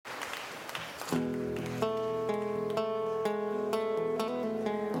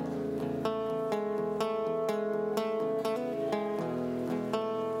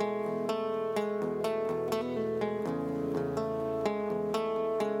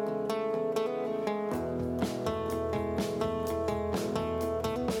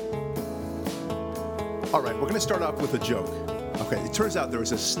All right, we're going to start off with a joke. Okay, it turns out there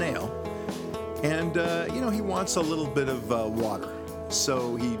was a snail, and, he wants a little bit of water.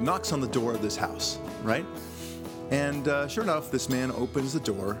 So he knocks on the door of this house, right? And sure enough, this man opens the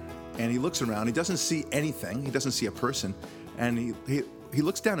door, and he looks around. He doesn't see anything. He doesn't see a person. And he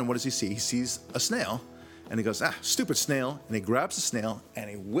looks down, and what does he see? He sees a snail, and he goes, stupid snail. And he grabs the snail,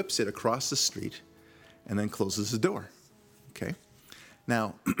 and he whips it across the street, and then closes the door. Okay?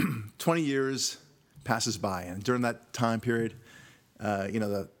 Now, 20 years passes by, and during that time period,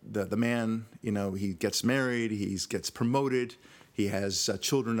 the man, he gets married, he gets promoted, he has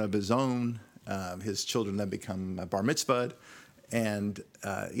children of his own. His children then become bar mitzvahed, and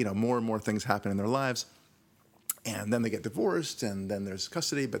more and more things happen in their lives. And then they get divorced, and then there's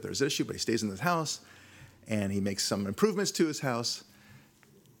custody, but there's issue, but he stays in his house, and he makes some improvements to his house,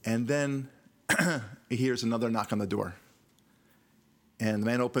 and then he hears another knock on the door. And the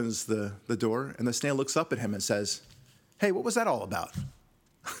man opens the door, and the snail looks up at him and says, "Hey, what was that all about?"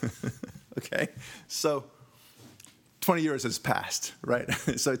 Okay, so 20 years has passed, right?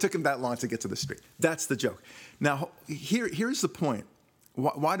 So it took him that long to get to the street. That's the joke. Now, here's the point.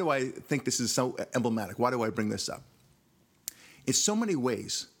 Why do I think this is so emblematic? Why do I bring this up? In so many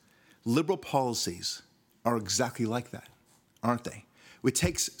ways, liberal policies are exactly like that, aren't they? It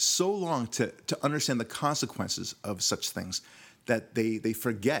takes so long to understand the consequences of such things that they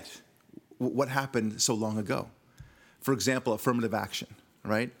forget what happened so long ago. For example, affirmative action,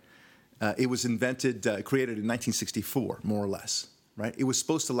 right? It was created in 1964, more or less, right? It was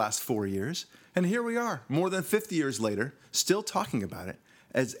supposed to last 4 years, and here we are, more than 50 years later, still talking about it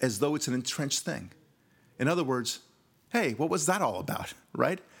as though it's an entrenched thing. In other words, hey, what was that all about,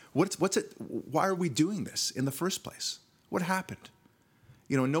 right? What's it? Why are we doing this in the first place? What happened?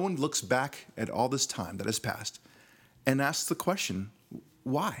 No one looks back at all this time that has passed and asks the question,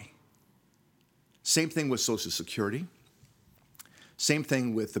 why? Same thing with Social Security. Same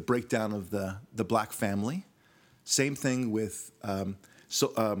thing with the breakdown of the black family. Same thing with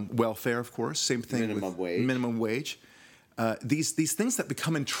welfare, of course. Same thing with minimum wage. These things that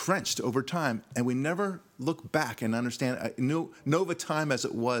become entrenched over time, and we never look back and understand, know the time as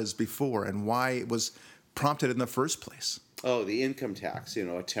it was before and why it was prompted in the first place. Oh, the income tax,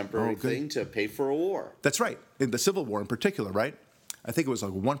 a temporary thing to pay for a war. That's right. In the Civil War in particular, right? I think it was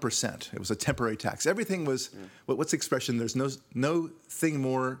like 1%. It was a temporary tax. Everything was, what's the expression? There's no thing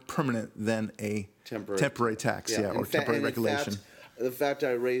more permanent than a temporary tax, or temporary regulation. The fact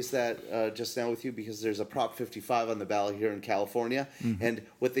I raised that just now with you because there's a Prop 55 on the ballot here in California, and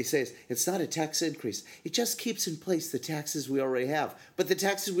what they say is it's not a tax increase. It just keeps in place the taxes we already have. But the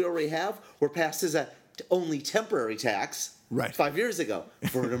taxes we already have were passed as a only temporary tax 5 years ago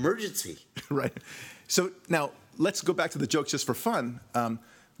for an emergency. Right. So now let's go back to the jokes just for fun.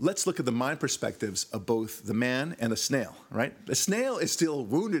 Let's look at the mind perspectives of both the man and the snail, right? The snail is still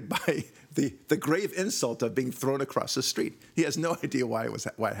wounded by the grave insult of being thrown across the street. He has no idea why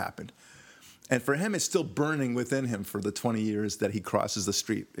it happened. And for him, it's still burning within him for the 20 years that he crosses the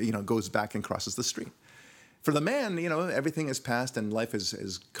street, goes back and crosses the street. For the man, everything has passed and life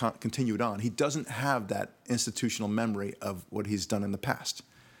has continued on. He doesn't have that institutional memory of what he's done in the past.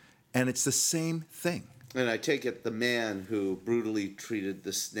 And it's the same thing. And I take it the man who brutally treated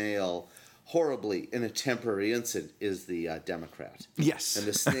the snail horribly in a temporary incident is the Democrat. Yes. And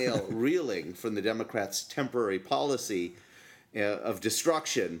the snail reeling from the Democrats' temporary policy of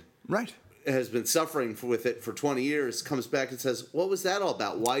destruction has been suffering with it for 20 years, comes back and says, what was that all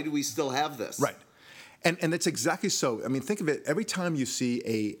about? Why do we still have this? Right. And it's exactly so. I mean, think of it. Every time you see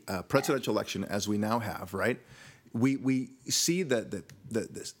a presidential election, as we now have, right, we see that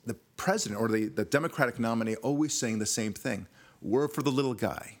the president or the Democratic nominee always saying the same thing. We're for the little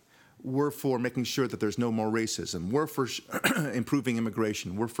guy. We're for making sure that there's no more racism. We're for improving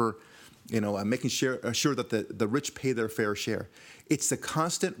immigration. We're for making sure that the rich pay their fair share. It's the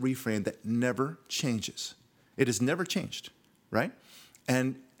constant refrain that never changes. It has never changed, right?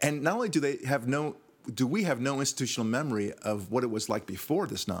 And not only do we have no institutional memory of what it was like before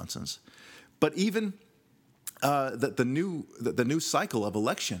this nonsense, but even the new cycle of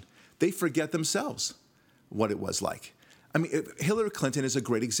election, they forget themselves what it was like. I mean, Hillary Clinton is a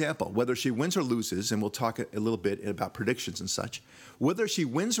great example. Whether she wins or loses, and we'll talk a little bit about predictions and such, whether she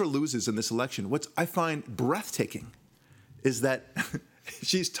wins or loses in this election, what I find breathtaking is that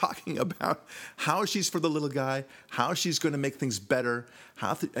she's talking about how she's for the little guy, how she's going to make things better,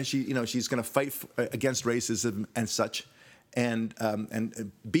 how she's going to fight against racism and such, and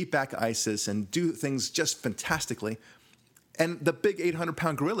beat back ISIS and do things just fantastically. And the big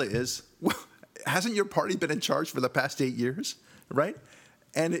 800-pound gorilla is, well, hasn't your party been in charge for the past 8 years, right?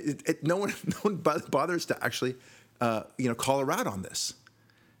 and no one bothers to actually, call her out on this.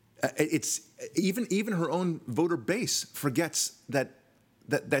 It's even her own voter base forgets that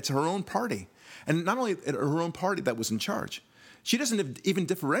that's her own party, and not only her own party that was in charge. She doesn't even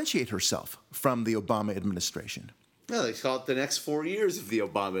differentiate herself from the Obama administration. No, they call it the next 4 years of the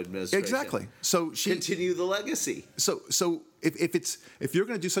Obama administration. Exactly. So she continue the legacy. So if you're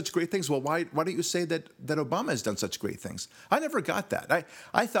going to do such great things, well, why don't you say that Obama has done such great things? I never got that.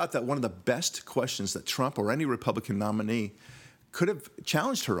 I thought that one of the best questions that Trump or any Republican nominee could have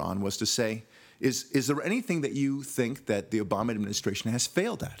challenged her on was to say, is there anything that you think that the Obama administration has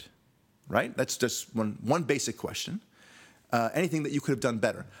failed at? Right? That's just one basic question. Anything that you could have done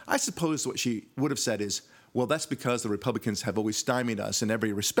better? I suppose what she would have said is, well, that's because the Republicans have always stymied us in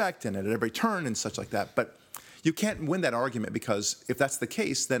every respect and at every turn and such like that. But you can't win that argument, because if that's the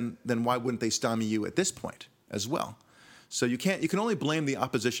case, then why wouldn't they stymie you at this point as well? So you can only blame the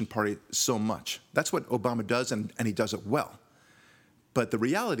opposition party so much. That's what Obama does, and he does it well. But the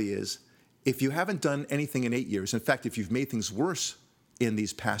reality is, if you haven't done anything in 8 years, in fact, if you've made things worse in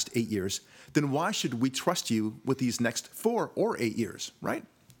these past 8 years, then why should we trust you with these next 4 or 8 years, right?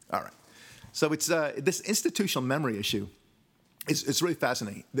 All right. So it's this institutional memory issue. It's really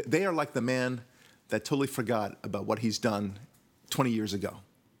fascinating. They are like the man that totally forgot about what he's done 20 years ago.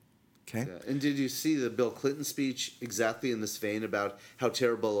 Okay. Yeah. And did you see the Bill Clinton speech exactly in this vein about how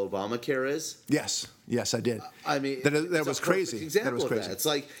terrible Obamacare is? Yes, I did. I mean, that was crazy. Example that was crazy. Of that. It's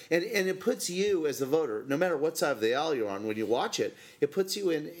like, and it puts you as a voter, no matter what side of the aisle you're on, when you watch it, it puts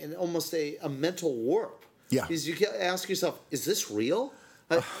you in almost a mental warp. Yeah. Because you ask yourself, is this real?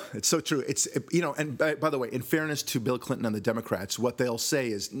 It's so true. And by the way, in fairness to Bill Clinton and the Democrats, what they'll say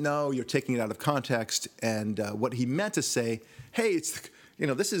is, no, you're taking it out of context. And what he meant to say, hey,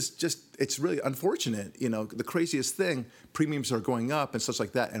 this is just, it's really unfortunate. The craziest thing, premiums are going up and such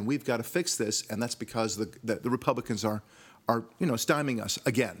like that, and we've got to fix this. And that's because the Republicans are stymieing us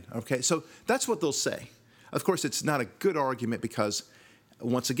again. Okay, so that's what they'll say. Of course, it's not a good argument, because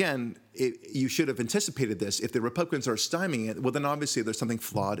once again, you should have anticipated this. If the Republicans are stymieing it, well, then obviously there's something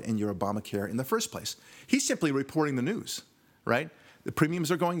flawed in your Obamacare in the first place. He's simply reporting the news, right? The premiums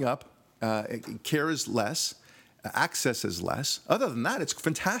are going up, care is less, access is less. Other than that, it's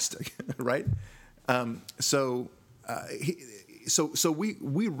fantastic, right? So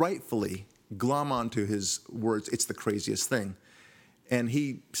we rightfully glom onto his words. It's the craziest thing, and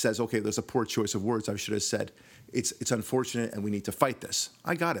he says, "Okay, there's a poor choice of words. I should have said it's unfortunate, and we need to fight this."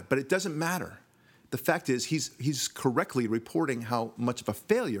 I got it, but it doesn't matter. The fact is, he's correctly reporting how much of a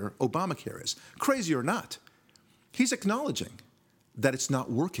failure Obamacare is. Crazy or not, he's acknowledging that it's not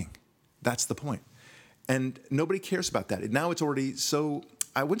working. That's the point. And nobody cares about that. Now it's already so,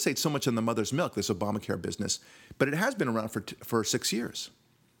 I wouldn't say it's so much in the mother's milk, this Obamacare business, but it has been around for 6 years,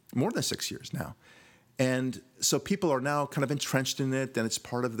 more than 6 years now. And so people are now kind of entrenched in it, and it's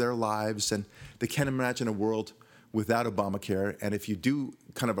part of their lives, and they can't imagine a world without Obamacare. And if you do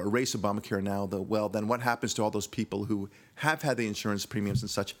kind of erase Obamacare now, then what happens to all those people who have had the insurance premiums and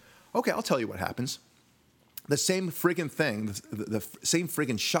such? Okay, I'll tell you what happens. The same friggin' thing, the same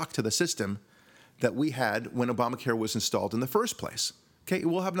friggin' shock to the system that we had when Obamacare was installed in the first place. Okay,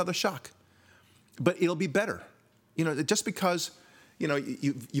 we'll have another shock, but it'll be better. Just because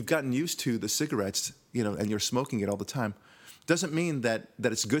you've gotten used to the cigarettes, and you're smoking it all the time, doesn't mean that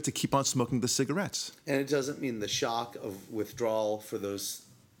it's good to keep on smoking the cigarettes. And it doesn't mean the shock of withdrawal for those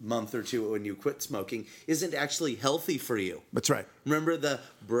month or two when you quit smoking isn't actually healthy for you. That's right. Remember the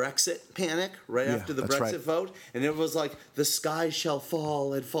Brexit panic after the Brexit vote? And it was like, the sky shall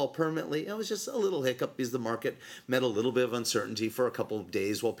fall and fall permanently. It was just a little hiccup because the market met a little bit of uncertainty for a couple of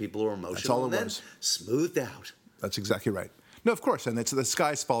days while people were emotional. That's all and it then was. Smoothed out. That's exactly right. No, of course. And it's the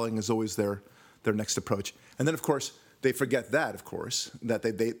sky's falling is always their next approach. And then, of course, they forget that, of course, that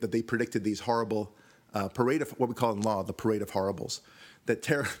they predicted these horrible parade of what we call in law the parade of horribles. That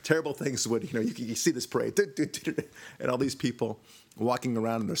terrible things would, you see this parade, and all these people walking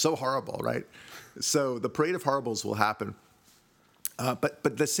around, and they're so horrible, right? So the parade of horribles will happen.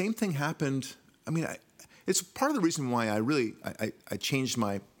 But the same thing happened. I mean, it's part of the reason why I changed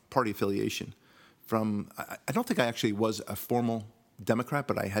my party affiliation from. I don't think I actually was a formal Democrat,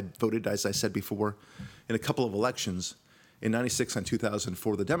 but I had voted, as I said before, in a couple of elections in '96 and 2000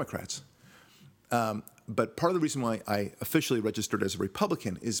 for the Democrats. But part of the reason why I officially registered as a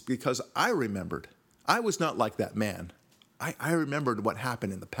Republican is because I remembered. I was not like that man. I remembered what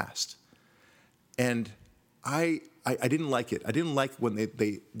happened in the past. And I didn't like it. I didn't like when they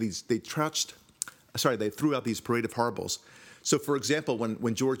threw out these parade of horribles. So, for example,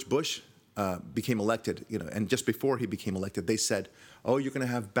 when George Bush became elected, and just before he became elected, they said, "Oh, you're going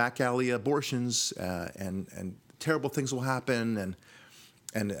to have back alley abortions, and terrible things will happen,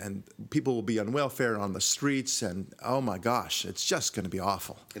 and people will be on welfare on the streets, and oh my gosh, it's just going to be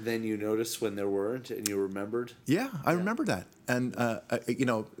awful." And then you noticed when there weren't, and you remembered. Yeah, I remember that, and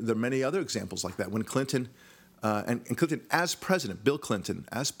there are many other examples like that. When Clinton, and Clinton as president, Bill Clinton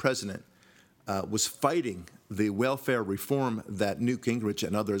as president, was fighting the welfare reform that Newt Gingrich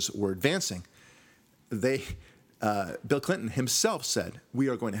and others were advancing, Bill Clinton himself said, "We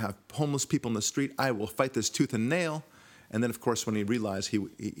are going to have homeless people in the street. I will fight this tooth and nail." And then, of course, when he realized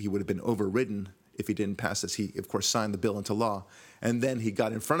he would have been overridden if he didn't pass this, he, of course, signed the bill into law. And then he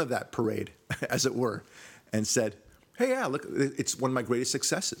got in front of that parade, as it were, and said, "Hey, yeah, look, it's one of my greatest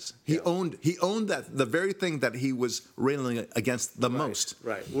successes." He owned that the very thing that he was railing against the most.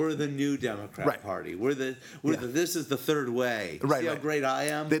 Right. We're the new Democrat Party. We're the this is the third way. Right. See how great I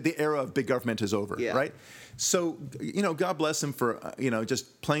am? The era of big government is over. Yeah. Right. So God bless him for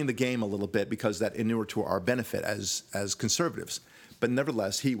just playing the game a little bit, because that inured to our benefit as conservatives. But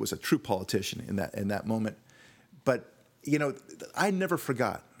nevertheless, he was a true politician in that moment. But I never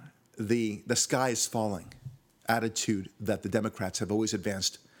forgot the sky is falling attitude that the Democrats have always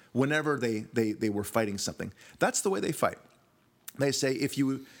advanced whenever they were fighting something. That's the way they fight. They say, if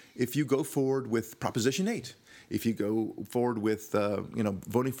you go forward with Proposition 8, if you go forward with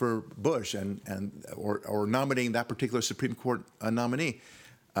voting for Bush or nominating that particular Supreme Court nominee,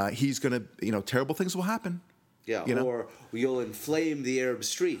 he's going to terrible things will happen. Yeah, or you'll inflame the Arab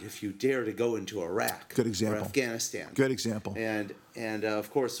Street if you dare to go into Iraq. Good example. Or Afghanistan. Good example. And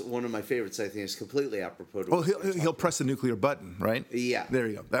of course, one of my favorites, I think, is completely apropos. Well, he'll press the nuclear button, right? Yeah. There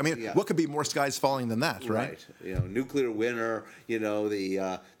you go. I mean, what could be more skies falling than that, right? Nuclear winter.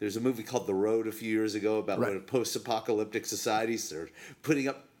 There's a movie called The Road a few years ago about what a post-apocalyptic societies. They're putting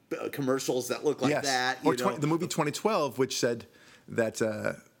up commercials that look like that. Or the movie 2012, which said that.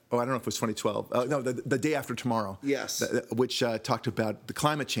 I don't know if it was 2012. No, the Day After Tomorrow. Yes. Which talked about the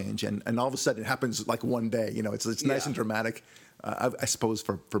climate change, and all of a sudden it happens like one day. It's nice and dramatic. I suppose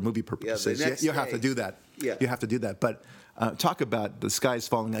for movie purposes, you have to do that. Yeah. You have to do that. But talk about the skies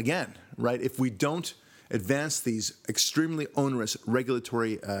falling again, right? If we don't advance these extremely onerous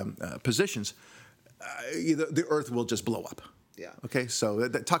regulatory positions, the Earth will just blow up. Yeah. Okay, so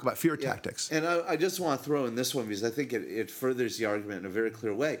talk about fear tactics. And I just want to throw in this one because I think it furthers the argument in a very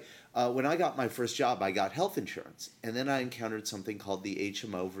clear way. When I got my first job, I got health insurance, and then I encountered something called the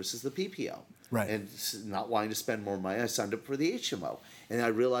HMO versus the PPO. Right. And not wanting to spend more money, I signed up for the HMO, and I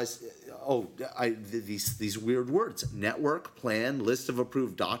realized, these weird words: network, plan, list of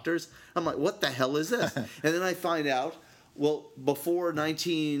approved doctors. I'm like, what the hell is this? And then I find out, well, before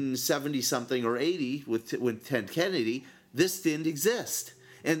 1970 something or 80, when Ted Kennedy, this didn't exist.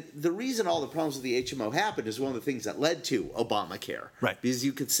 And the reason all the problems with the HMO happened is one of the things that led to Obamacare. Right. Because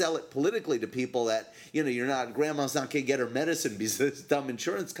you could sell it politically to people that, grandma's not going to get her medicine because of this dumb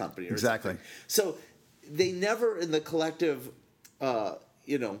insurance company. Or Exactly. Something. So they never, in the collective, mindset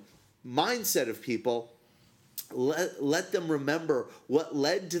of people, let them remember what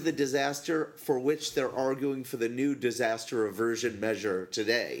led to the disaster for which they're arguing for the new disaster aversion measure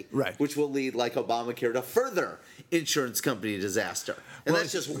today, right? Which will lead, like Obamacare, to further insurance company disaster. And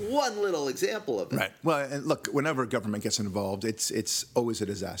that's just one little example of it. Right. Well, and look, whenever government gets involved, it's always a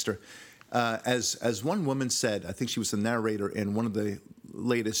disaster. As one woman said, I think she was the narrator in one of the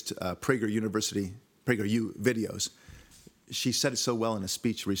latest PragerU videos. She said it so well in a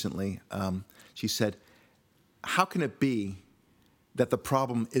speech recently. She said, "How can it be that the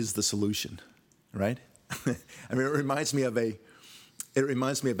problem is the solution?" Right? I mean, it reminds me of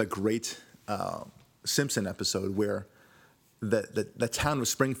a great Simpson episode where the town of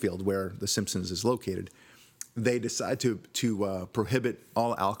Springfield, where the Simpsons is located, they decide to prohibit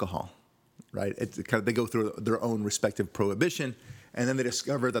all alcohol. Right? They go through their own respective prohibition, and then they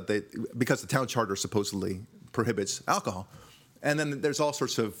discover that because the town charter supposedly prohibits alcohol. And then there's all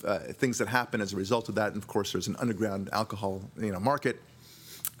sorts of things that happen as a result of that. And of course, there's an underground alcohol market,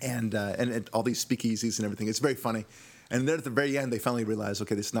 and all these speakeasies and everything. It's very funny. And then at the very end, they finally realize,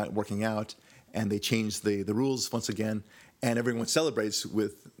 okay, this is not working out, and they change the rules once again. And everyone celebrates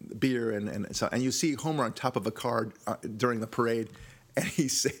with beer and you see Homer on top of a car during the parade, and he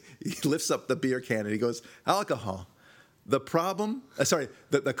lifts up the beer can and he goes, "Alcohol, the problem,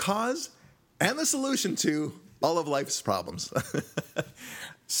 the cause and the solution to all of life's problems."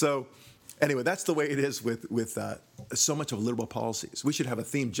 So, anyway, that's the way it is with so much of liberal policies. We should have a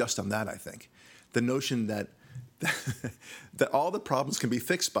theme just on that, I think. The notion that that all the problems can be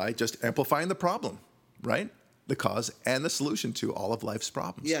fixed by just amplifying the problem, right? the cause and the solution to all of life's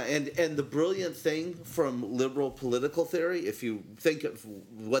problems. Yeah, and the brilliant thing from liberal political theory, if you think of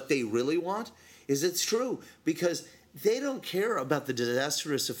what they really want, is it's true, because they don't care about the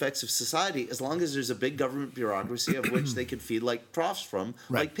disastrous effects of society as long as there's a big government bureaucracy of which they can feed like troughs from,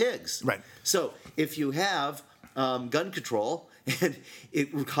 like pigs. Right. So if you have gun control and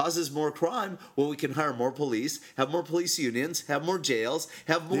it causes more crime, well, we can hire more police, have more police unions, have more jails,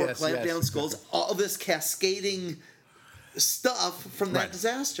 have more clampdown schools, all this cascading stuff from that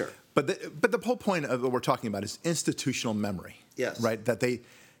disaster. But the whole point of what we're talking about is institutional memory. Yes. Right?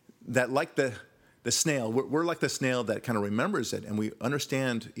 That like the snail, we're like the snail that kind of remembers it, and we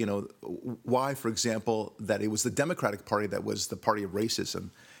understand, why, for example, that it was the Democratic Party that was the party of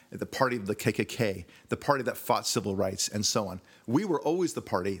racism, the party of the KKK, the party that fought civil rights, and so on. We were always the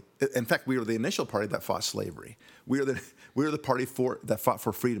party. In fact, we were the initial party that fought slavery. We were the party that fought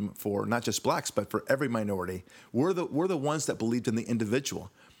for freedom for not just blacks, but for every minority. We're the ones that believed in the individual,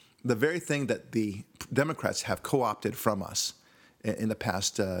 the very thing that the Democrats have co-opted from us in the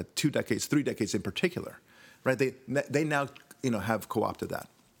past 2 decades, 3 decades in particular, right? They now have co-opted that,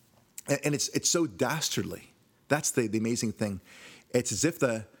 and it's so dastardly. That's the amazing thing. It's as if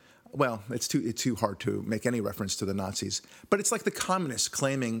it's too hard to make any reference to the Nazis, but it's like the communists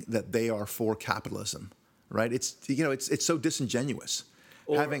claiming that they are for capitalism, right? It's so disingenuous.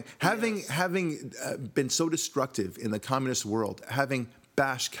 Having been so destructive in the communist world, having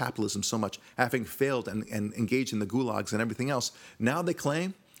bashed capitalism so much, having failed and engaged in the gulags and everything else, now they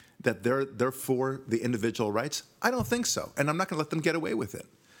claim that they're for the individual rights. I don't think so, and I'm not going to let them get away with it.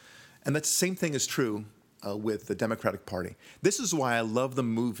 And that same thing is true with the Democratic Party. This is why I love the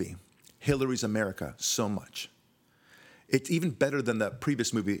movie Hillary's America so much. It's even better than the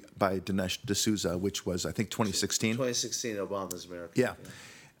previous movie by Dinesh D'Souza, which was, I think, 2016. 2016, Obama's America.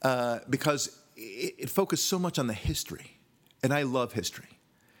 Yeah. Because it focused so much on the history, and I love history.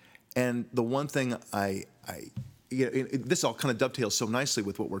 And the one thing this all kind of dovetails so nicely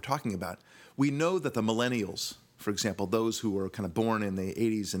with what we're talking about. We know that the millennials, for example, those who were kind of born in the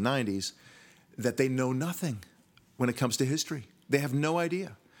 80s and 90s, that they know nothing when it comes to history. They have no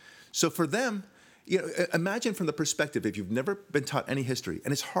idea. So for them, imagine from the perspective, if you've never been taught any history,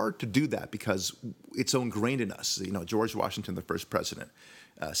 and it's hard to do that because it's so ingrained in us. George Washington, the first president,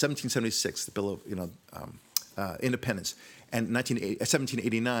 1776, the Bill of Independence, and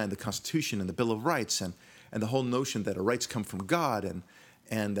 1789, the Constitution and the Bill of Rights, and the whole notion that our rights come from God,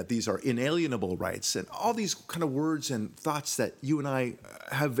 and that these are inalienable rights, and all these kind of words and thoughts that you and I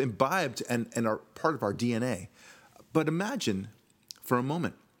have imbibed and are part of our DNA. But imagine for a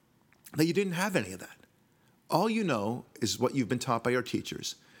moment that you didn't have any of that. All you know is what you've been taught by your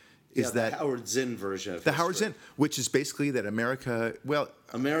teachers. Is that the Howard Zinn version of the history. Howard Zinn, which is basically that America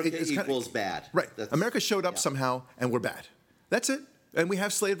equals bad. Right. America showed up somehow, and we're bad. That's it. And we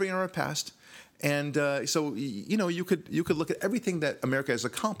have slavery in our past. And so you could look at everything that America has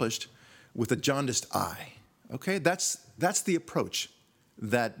accomplished with a jaundiced eye. Okay, that's the approach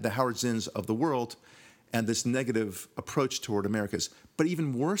that the Howard Zinns of the world and this negative approach toward America's. But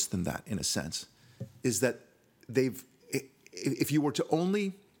even worse than that, in a sense, is that if you were to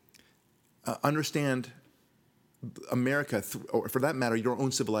only understand America, or for that matter, your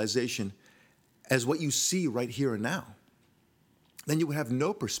own civilization, as what you see right here and now, then you would have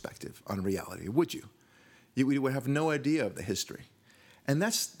no perspective on reality, would you? You would have no idea of the history. And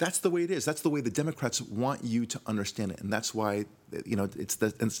that's the way it is. That's the way the Democrats want you to understand it. And that's why,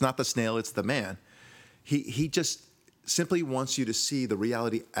 it's not the snail, it's the man. He just simply wants you to see the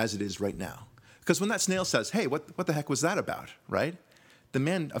reality as it is right now. Because when that snail says, hey, what the heck was that about, right? The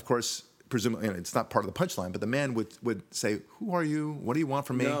man, of course, presumably, it's not part of the punchline, but the man would say, who are you? What do you want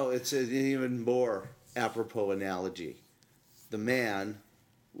from me? No, it's an even more apropos analogy. The man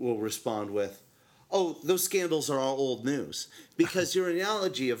will respond with, oh, those scandals are all old news. Because your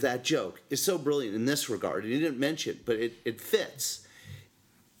analogy of that joke is so brilliant in this regard. And you didn't mention it, but it fits.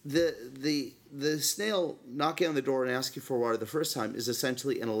 The snail knocking on the door and asking for water the first time is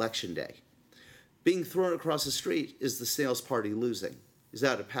essentially an election day. Being thrown across the street is the snail's party losing. He's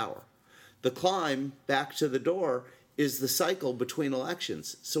out of power. The climb back to the door is the cycle between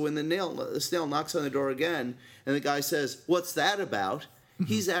elections. So when the snail knocks on the door again and the guy says, what's that about?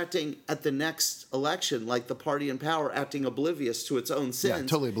 He's acting at the next election like the party in power, acting oblivious to its own sins. Yeah,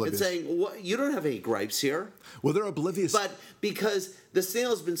 totally oblivious. And saying, you don't have any gripes here. Well, they're oblivious. But because the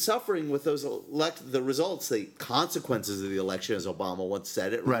snail's been suffering with those the results, the consequences of the election, as Obama once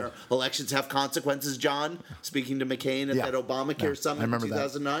said it. Right. Elections have consequences, John, speaking to McCain at that Obamacare summit in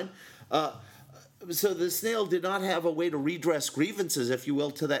 2009. So the snail did not have a way to redress grievances, if you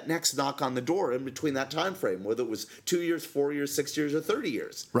will, to that next knock on the door in between that time frame, whether it was 2 years, 4 years, 6 years, or 30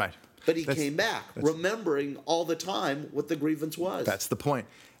 years. Right. But he came back, remembering all the time what the grievance was. That's the point.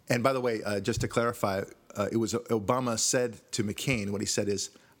 And by the way, just to clarify, it was Obama said to McCain, what he said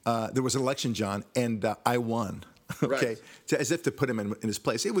is, there was an election, John, and I won. Okay, Right. As if to put him in his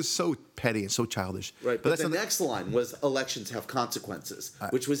place. It was so petty and so childish. Right, but the next line was elections have consequences,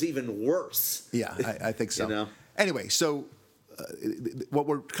 which was even worse. Yeah, I think so. You know? Anyway, so what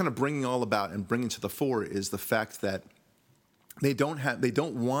we're kind of bringing all about and bringing to the fore is the fact that they don't have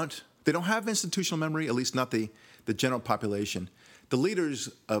institutional memory, at least not the general population. The leaders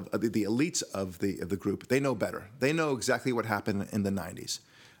of the elites of the group, they know better. They know exactly what happened in the 90s.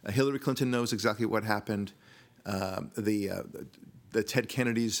 Hillary Clinton knows exactly what happened. The Ted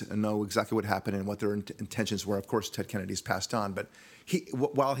Kennedys know exactly what happened and what their intentions were. Of course, Ted Kennedy's passed on, but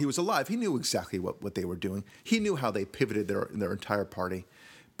while he was alive, he knew exactly what they were doing. He knew how they pivoted their entire party.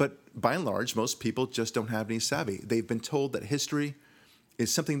 But by and large, most people just don't have any savvy. They've been told that history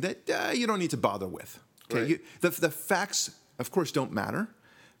is something that you don't need to bother with. Okay, Right. The facts, of course, don't matter,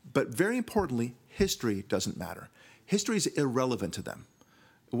 but very importantly, history doesn't matter. History is irrelevant to them.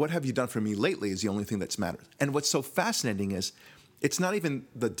 What have you done for me lately is the only thing that's mattered. And what's so fascinating is it's not even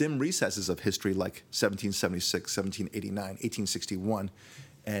the dim recesses of history like 1776, 1789, 1861,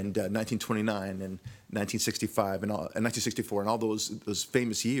 and 1929, and 1965, and 1964, and all those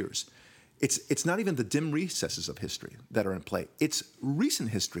famous years. It's not even the dim recesses of history that are in play. It's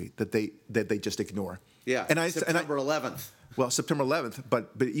recent history that they just ignore. Yeah, September 11th. Well, September 11th,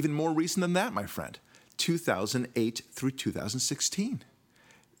 but even more recent than that, my friend, 2008 through 2016.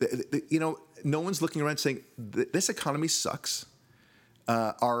 No one's looking around saying, this economy sucks.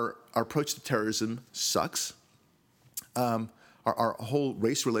 Our approach to terrorism sucks. Our whole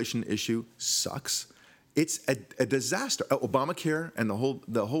race relation issue sucks. It's a disaster. Obamacare and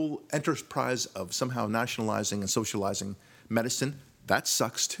the whole enterprise of somehow nationalizing and socializing medicine, that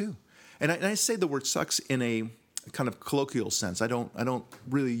sucks too. And I say the word sucks in a kind of colloquial sense. I don't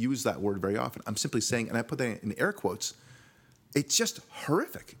really use that word very often. I'm simply saying, and I put that in air quotes, it's just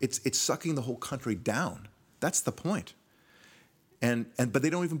horrific. It's sucking the whole country down. That's the point. But they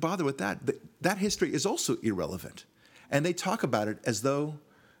don't even bother with that. That history is also irrelevant, and they talk about it as though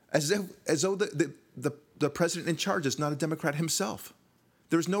the president in charge is not a Democrat himself.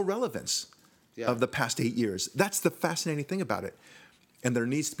 There's no relevance of the past 8 years. That's the fascinating thing about it, and there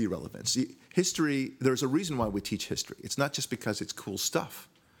needs to be relevance. History. There's a reason why we teach history. It's not just because it's cool stuff.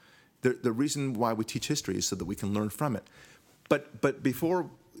 The reason why we teach history is so that we can learn from it. But before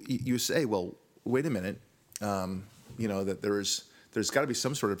you say, well, wait a minute, that there's got to be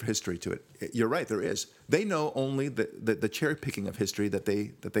some sort of history to it. You're right, there is. They know only the cherry picking of history that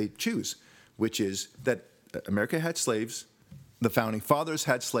they choose, which is that America had slaves, the founding fathers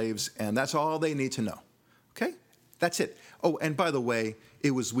had slaves, and that's all they need to know. Okay, that's it. Oh, and by the way,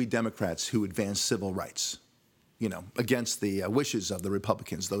 it was we Democrats who advanced civil rights, against the wishes of the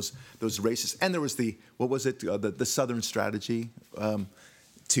Republicans, those racists. And there was the Southern strategy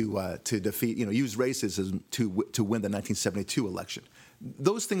to defeat, use racism to win the 1972 election.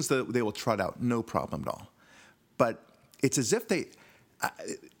 Those things that they will trot out, no problem at all. But it's as if they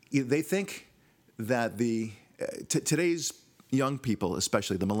think that today's young people,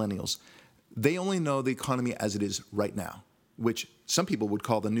 especially the millennials, they only know the economy as it is right now, which some people would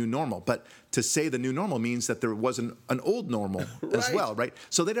call the new normal. But to say the new normal means that there was an old normal as well, right?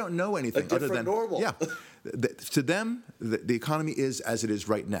 So they don't know anything other than normal. Yeah. To them, the economy is as it is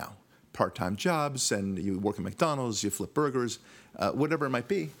right now. Part-time jobs, and you work at McDonald's, you flip burgers, whatever it might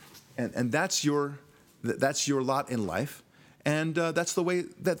be, and that's your lot in life, and that's the way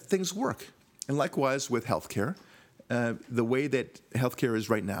that things work. And likewise with healthcare. The way that healthcare is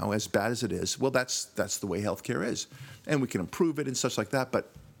right now, as bad as it is, well, that's the way healthcare is, and we can improve it and such like that.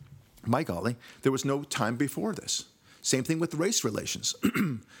 But my golly, there was no time before this. Same thing with race relations.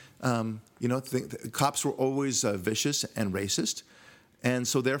 The cops were always vicious and racist, and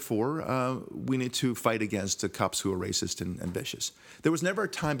so therefore we need to fight against the cops who are racist and vicious. There was never a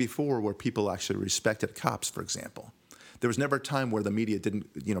time before where people actually respected cops, for example. There was never a time where the media didn't,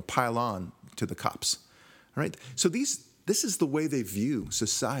 pile on to the cops. All right. So this is the way they view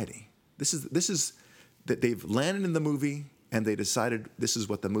society. This is that they've landed in the movie and they decided this is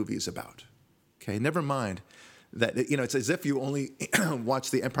what the movie is about. Okay. Never mind that it's as if you only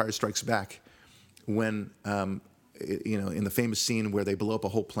watch The Empire Strikes Back when in the famous scene where they blow up a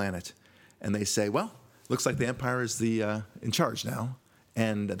whole planet and they say, well, looks like the Empire is in charge now,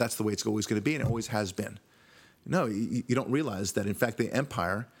 and that's the way it's always going to be, and it always has been. No, you don't realize that in fact the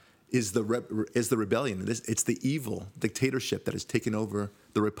Empire is the rebellion. It's the evil dictatorship that has taken over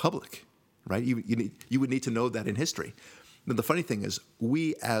the republic, right? You would need to know that in history. But the funny thing is,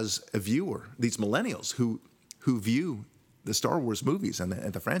 we as a viewer, these millennials who view the Star Wars movies and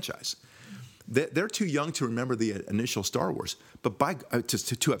the franchise, they're too young to remember the initial Star Wars. But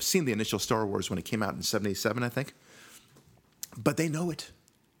to have seen the initial Star Wars when it came out in '77, I think. But they know it.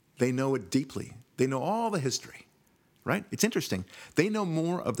 They know it deeply. They know all the history, right? It's interesting. They know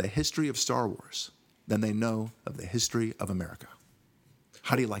more of the history of Star Wars than they know of the history of America.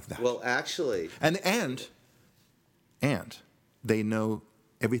 How do you like that? Well, actually, And they know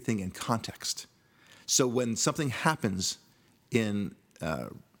everything in context. So when something happens in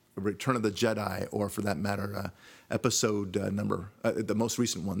Return of the Jedi, or for that matter, episode the most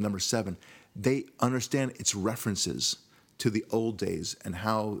recent one, number 7, they understand its references to the old days and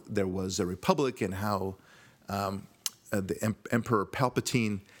how there was a republic and how the Emperor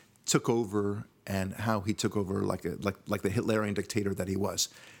Palpatine took over and how he took over like the Hitlerian dictator that he was.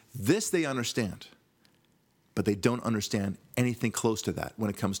 This they understand, but they don't understand anything close to that when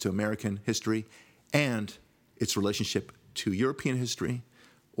it comes to American history and its relationship to European history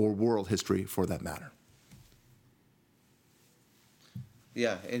or world history for that matter.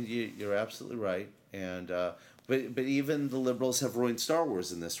 yeah, and you're absolutely right. And but even the liberals have ruined Star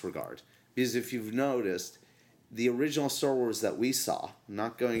Wars in this regard, because if you've noticed, the original Star Wars that we saw,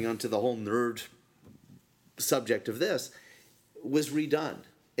 not going on to the whole nerd subject of this, was redone,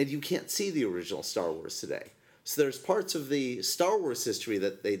 and you can't see the original Star Wars today. So there's parts of the Star Wars history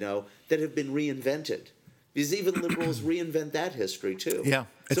that they know that have been reinvented, because even liberals reinvent that history too. Yeah,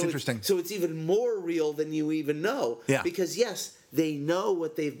 it's so interesting. So it's even more real than you even know. Yeah. Because yes, they know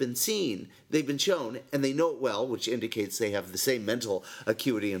what they've been shown, and they know it well, which indicates they have the same mental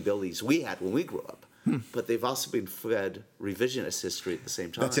acuity and abilities we had when we grew up. But they've also been fed revisionist history at the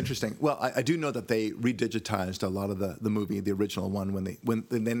same time. That's interesting. Well, I do know that they redigitized a lot of the movie, the original one, when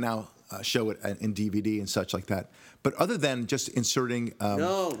they now show it in DVD and such like that. But other than just inserting,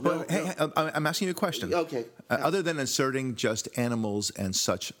 No. I'm asking you a question. Okay. Other than inserting just animals and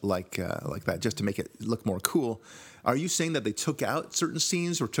such like that, just to make it look more cool, are you saying that they took out certain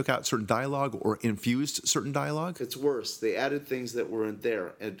scenes or took out certain dialogue or infused certain dialogue? It's worse. They added things that weren't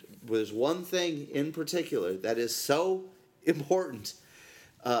there. And there's one thing in particular that is so important.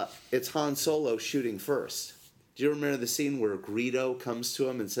 It's Han Solo shooting first. Do you remember the scene where Greedo comes to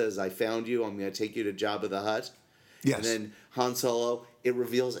him and says, "I found you. I'm going to take you to Jabba the Hutt"? Yes. And then Han Solo, it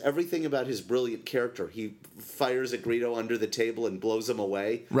reveals everything about his brilliant character. He fires at Greedo under the table and blows him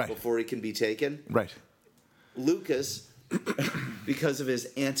away before he can be taken. Right. Lucas, because of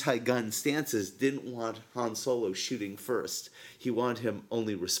his anti-gun stances, didn't want Han Solo shooting first. He wanted him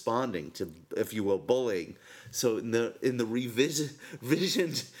only responding to, if you will, bullying. So in the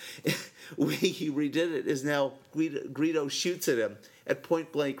revisioned way he redid it is now Greedo shoots at him at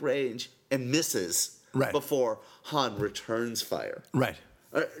point blank range and misses before Han returns fire. Right.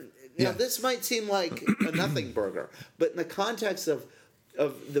 Now this might seem like a nothing burger, but in the context of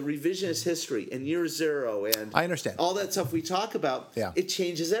the revisionist history and year zero and I understand all that stuff we talk about, it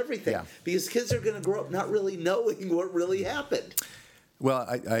changes everything. Because kids are going to grow up not really knowing what really happened. Well,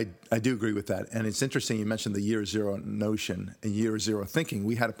 I do agree with that. And it's interesting you mentioned the year zero notion and year zero thinking.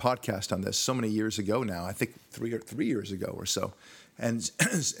 We had a podcast on this so many years ago now, I think 3 years ago or so. And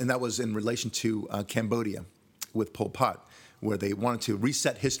that was in relation to Cambodia with Pol Pot, where they wanted to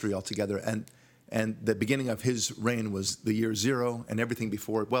reset history altogether. And the beginning of his reign was the year zero, and everything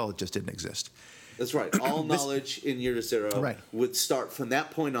before it, well, it just didn't exist. That's right. All knowledge in year zero would start from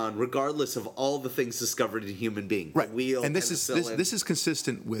that point on, regardless of all the things discovered in human being. Right. And this is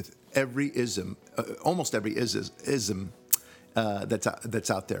consistent with every ism, almost every ism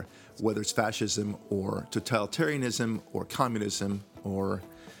that's out there, whether it's fascism or totalitarianism or communism or,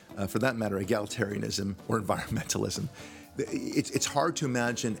 for that matter, egalitarianism or environmentalism. It's hard to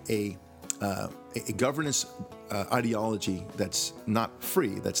imagine a governance ideology that's not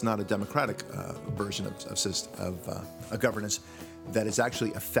free, that's not a democratic version of a governance that is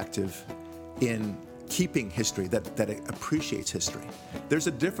actually effective in keeping history, that appreciates history. There's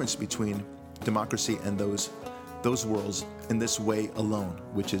a difference between democracy and those worlds in this way alone,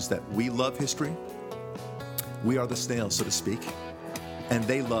 which is that we love history, we are the snails, so to speak, and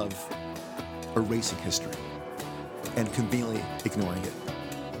they love erasing history and conveniently ignoring it.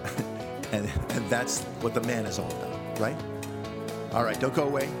 And that's what the man is all about, right? All right, don't go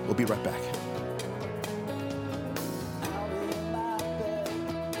away. We'll be right back.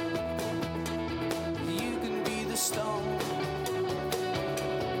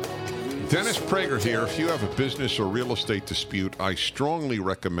 Dennis Prager here. If you have a business or real estate dispute, I strongly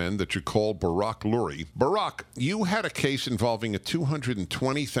recommend that you call Barak Lurie. Barak, you had a case involving a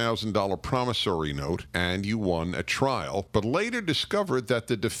 $220,000 promissory note, and you won a trial, but later discovered that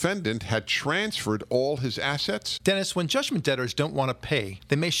the defendant had transferred all his assets? Dennis, when judgment debtors don't want to pay,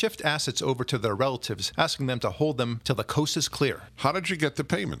 they may shift assets over to their relatives, asking them to hold them till the coast is clear. How did you get the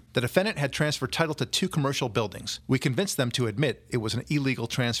payment? The defendant had transferred title to 2 commercial buildings. We convinced them to admit it was an illegal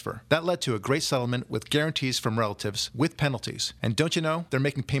transfer. That led to a great settlement with guarantees from relatives, with penalties. And don't you know, they're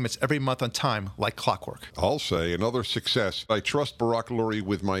making payments every month on time like clockwork. I'll say another success. I trust Barak Lurie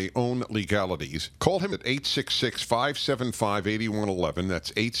with my own legalities. Call him at 866-575-8111. That's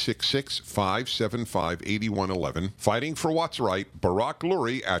 866-575-8111. Fighting for what's right, Barak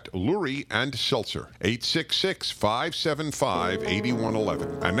Lurie at Lurie and Seltzer.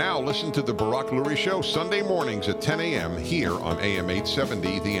 866-575-8111. And now listen to the Barak Lurie Show Sunday mornings at 10 a.m. here on AM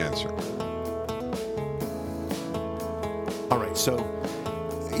 870, The Answer. All right, so,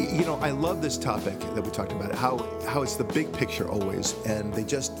 I love this topic that we talked about, how it's the big picture always, and they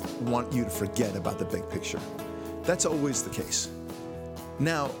just want you to forget about the big picture. That's always the case.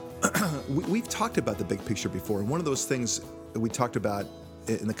 Now, we've talked about the big picture before, and one of those things that we talked about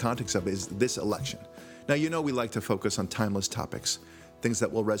in the context of it is this election. Now, we like to focus on timeless topics, things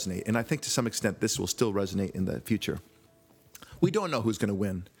that will resonate, and I think to some extent this will still resonate in the future. We don't know who's going to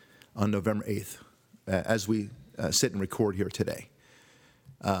win on November 8th as we sit and record here today.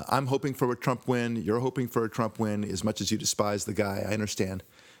 I'm hoping for a Trump win. You're hoping for a Trump win. As much as you despise the guy, I understand.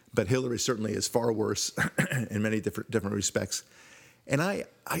 But Hillary certainly is far worse in many different respects. And I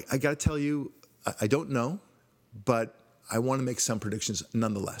got to tell you, I don't know, but I want to make some predictions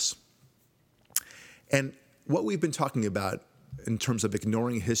nonetheless. And what we've been talking about in terms of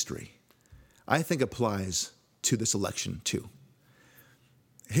ignoring history, I think applies to this election too.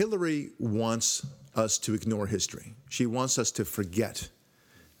 Hillary wants us to ignore history. She wants us to forget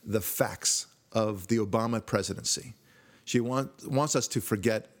the facts of the Obama presidency. She wants us to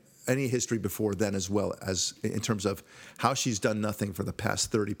forget any history before then, as well as in terms of how she's done nothing for the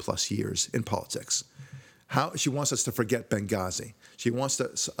past 30 plus years in politics. How she wants us to forget Benghazi. She wants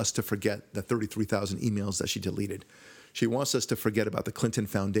us to forget the 33,000 emails that she deleted. She wants us to forget about the Clinton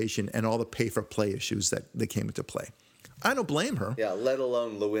Foundation and all the pay-for-play issues that they came into play. I don't blame her. Yeah, let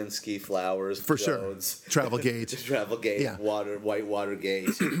alone Lewinsky, Flowers, for Jones. Sure. Travelgate. Travelgate, yeah.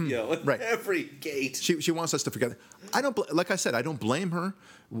 Whitewatergate, right. Every gate. She wants us to forget. Like I said, I don't blame her.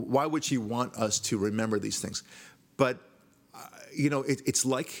 Why would she want us to remember these things? But, it's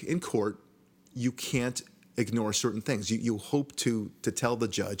like in court, you can't ignore certain things. You hope to tell the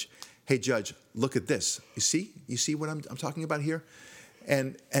judge, hey, judge, look at this. You see what I'm talking about here?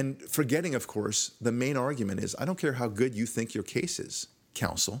 And forgetting, of course, the main argument is, I don't care how good you think your case is,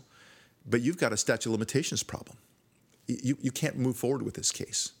 counsel, but you've got a statute of limitations problem. You can't move forward with this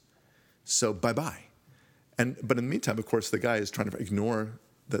case. So bye-bye. But in the meantime, of course, the guy is trying to ignore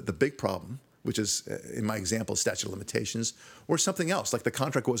the big problem, which is, in my example, statute of limitations, or something else, like the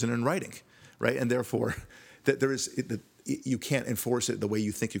contract wasn't in writing, right? And therefore, you can't enforce it the way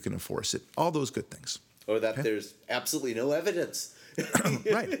you think you can enforce it. All those good things. Or that there's absolutely no evidence.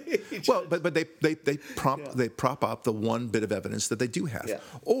 Right. Well, but they prop up the one bit of evidence that they do have. Yeah.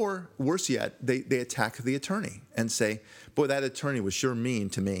 Or worse yet, they attack the attorney and say, boy, that attorney was sure mean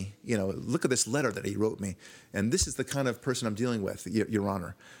to me. Look at this letter that he wrote me. And this is the kind of person I'm dealing with, Your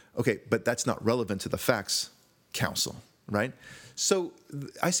Honor. Okay, but that's not relevant to the facts, counsel, right? So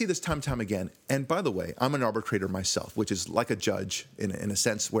I see this time and time again. And by the way, I'm an arbitrator myself, which is like a judge in a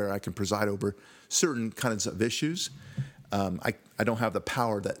sense where I can preside over certain kinds of issues. I don't have the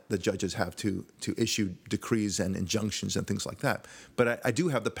power that the judges have to issue decrees and injunctions and things like that. But I do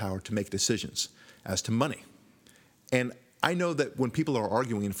have the power to make decisions as to money. And I know that when people are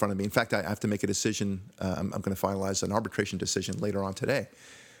arguing in front of me, in fact, I have to make a decision. I'm going to finalize an arbitration decision later on today.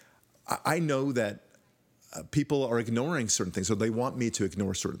 I know that people are ignoring certain things, or they want me to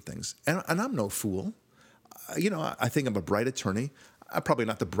ignore certain things. And I'm no fool. I think I'm a bright attorney. I'm probably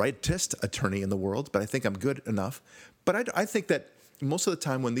not the brightest attorney in the world, but I think I'm good enough. But I think that most of the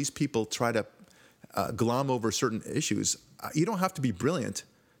time when these people try to glom over certain issues, you don't have to be brilliant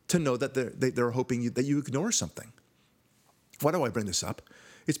to know that they're hoping that you ignore something. Why do I bring this up?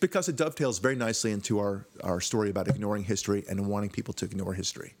 It's because it dovetails very nicely into our story about ignoring history and wanting people to ignore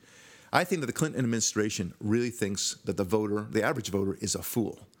history. I think that the Clinton administration really thinks that the average voter, is a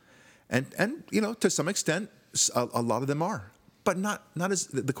fool. And to some extent, a lot of them are. But not as,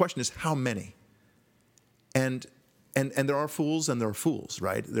 the question is how many? And there are fools and there are fools,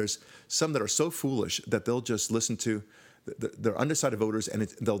 right? There's some that are so foolish that they'll just listen to they're undecided voters, and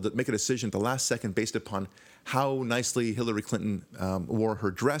they'll make a decision at the last second based upon how nicely Hillary Clinton wore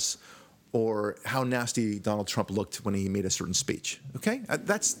her dress or how nasty Donald Trump looked when he made a certain speech. Okay,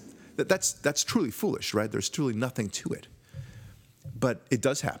 that's truly foolish, right? There's truly nothing to it, but it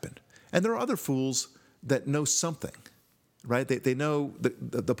does happen. And there are other fools that know something, right? They know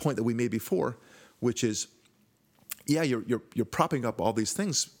the point that we made before, which is, yeah, you're propping up all these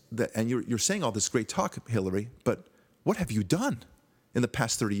things and you're saying all this great talk, Hillary, but what have you done in the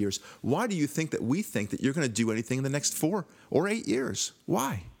past 30 years? Why do you think that we think that you're going to do anything in the next 4 or 8 years?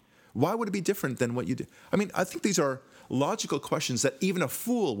 Why? Why would it be different than what you do? I mean, I think these are logical questions that even a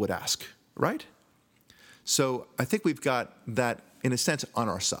fool would ask, right? So I think we've got that, in a sense, on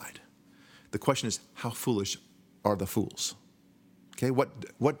our side. The question is, how foolish are the fools? Okay,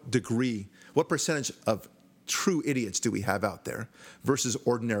 what degree, what percentage of true idiots do we have out there versus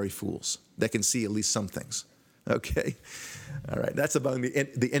ordinary fools that can see at least some things? Okay, all right. That's about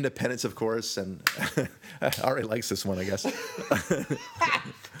the independents, of course, and Ari likes this one, I guess.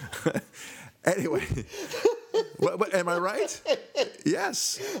 Anyway, what, am I right?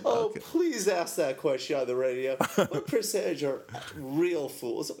 Yes. Oh, okay. Please ask that question on the radio. What percentage are real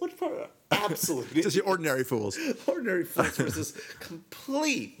fools? What part are absolute Just your ordinary fools. Ordinary fools versus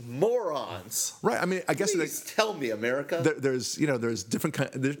complete morons. Right. I mean, I guess Please tell me, America. there's different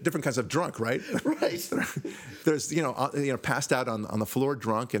kinds of drunk, right? Right. There's passed out on the floor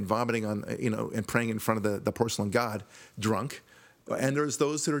drunk and vomiting on and praying in front of the porcelain god drunk, and there's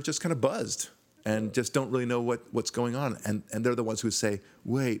those that are just kind of buzzed and just don't really know what's going on, and they're the ones who say,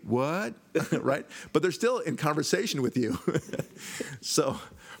 "Wait, what?" Right? But they're still in conversation with you. So,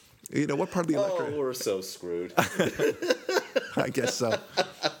 what part of the electorate? Oh, we're so screwed. I guess so.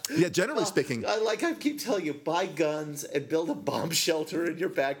 Yeah, generally speaking. I keep telling you, buy guns and build a bomb shelter in your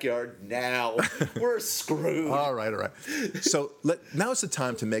backyard now. We're screwed. All right. So now it's the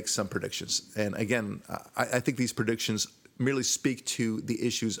time to make some predictions. And again, I think these predictions merely speak to the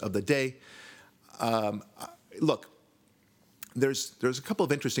issues of the day. Look, there's a couple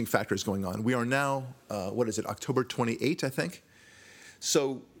of interesting factors going on. We are now, October 28th, I think.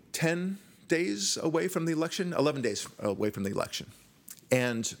 So 10 days away from the election, 11 days away from the election.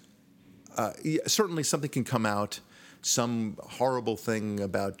 And certainly something can come out, some horrible thing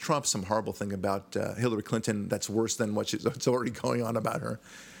about Trump, some horrible thing about Hillary Clinton that's worse than what's already going on about her.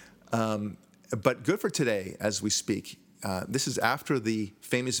 But good for today as we speak. This is after the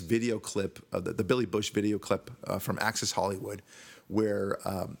famous video clip, the Billy Bush video clip from Access Hollywood, where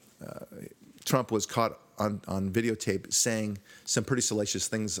Trump was caught on videotape saying some pretty salacious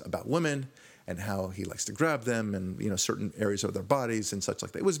things about women and how he likes to grab them and certain areas of their bodies and such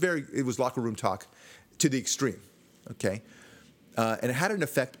like that. It was locker room talk to the extreme, okay? And it had an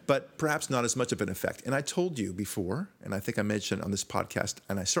effect, but perhaps not as much of an effect. And I told you before, and I think I mentioned on this podcast,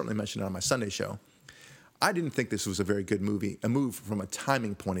 and I certainly mentioned it on my Sunday show, I didn't think this was a very good move from a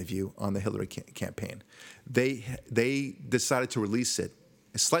timing point of view on the Hillary campaign. They decided to release it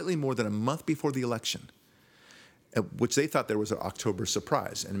slightly more than a month before the election, which they thought there was an October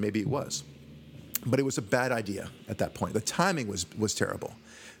surprise, and maybe it was. But it was a bad idea at that point. The timing was terrible.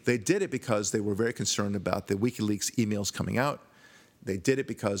 They did it because they were very concerned about the WikiLeaks emails coming out. They did it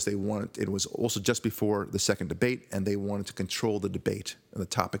because it was also just before the second debate, and they wanted to control the debate and the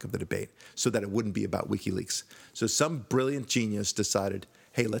topic of the debate so that it wouldn't be about WikiLeaks. So some brilliant genius decided,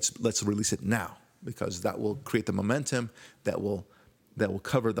 hey, let's release it now, because that will create the momentum that will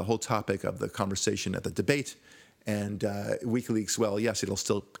cover the whole topic of the conversation at the debate. And WikiLeaks, well, yes, it'll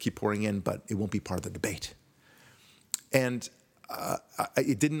still keep pouring in, but it won't be part of the debate. And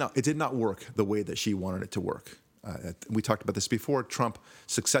it did not work the way that she wanted it to work. We talked about this before. Trump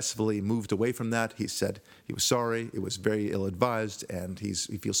successfully moved away from that. He said he was sorry. It was very ill-advised, and he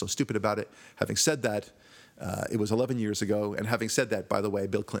feels so stupid about it. Having said that, it was 11 years ago. And having said that, by the way,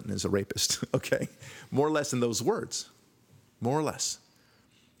 Bill Clinton is a rapist, okay? More or less in those words. More or less.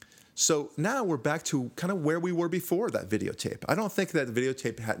 So now we're back to kind of where we were before that videotape. I don't think that the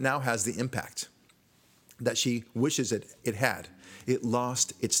videotape now has the impact that she wishes it had. It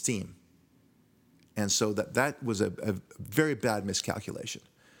lost its steam. And so that was a very bad miscalculation.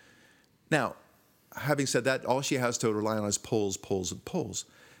 Now, having said that, all she has to rely on is polls, polls, and polls.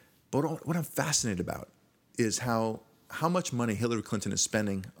 But what I'm fascinated about is how much money Hillary Clinton is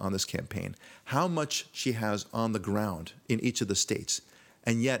spending on this campaign, how much she has on the ground in each of the states,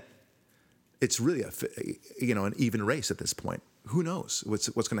 and yet it's really an even race at this point. Who knows what's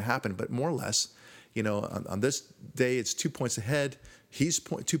going to happen? But more or less, on this day, it's 2 points ahead. He's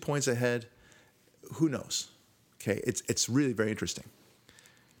 2 points ahead. Who knows? Okay, it's really very interesting.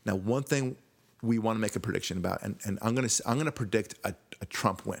 Now, one thing we want to make a prediction about, and I'm gonna predict a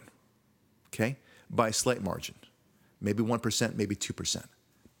Trump win, okay, by a slight margin, maybe 1%, maybe 2%,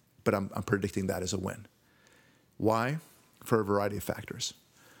 but I'm predicting that as a win. Why? For a variety of factors.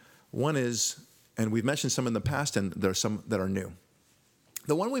 One is, and we've mentioned some in the past, and there are some that are new.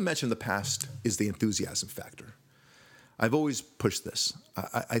 The one we mentioned in the past is the enthusiasm factor. I've always pushed this.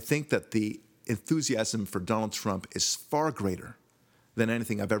 I think that the enthusiasm for Donald Trump is far greater than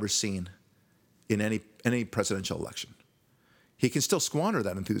anything I've ever seen in any presidential election. He can still squander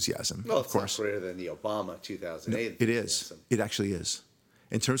that enthusiasm, Well, of it's course. not greater than the Obama 2008 It is. enthusiasm. It actually is.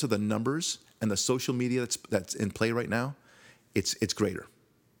 In terms of the numbers and the social media that's in play right now, it's greater.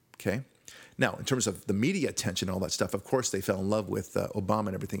 Okay? Now, in terms of the media attention and all that stuff, of course they fell in love with Obama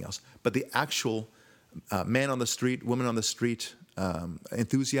and everything else. But the actual man on the street, woman on the street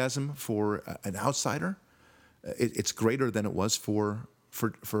enthusiasm for an outsider, it's greater than it was for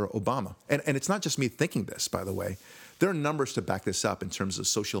Obama. And it's not just me thinking this, by the way. There are numbers to back this up in terms of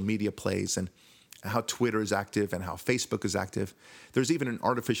social media plays and how Twitter is active and how Facebook is active. There's even an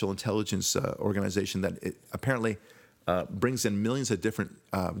artificial intelligence organization that apparently brings in millions of different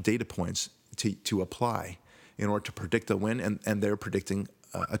data points to apply in order to predict a win, and they're predicting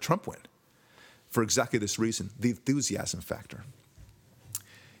a Trump win for exactly this reason, the enthusiasm factor.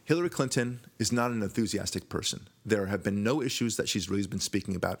 Hillary Clinton is not an enthusiastic person. There have been no issues that she's really been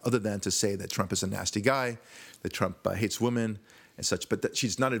speaking about other than to say that Trump is a nasty guy, that Trump hates women and such, but that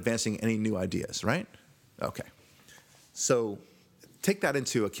she's not advancing any new ideas, right? Okay. So take that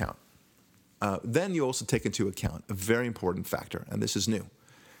into account. Then you also take into account a very important factor, and this is new.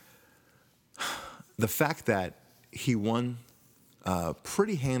 The fact that he won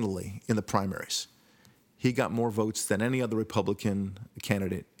pretty handily in the primaries. He got more votes than any other Republican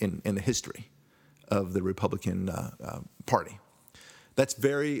candidate in the history of the Republican Party. That's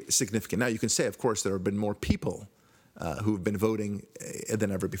very significant. Now, you can say, of course, there have been more people who have been voting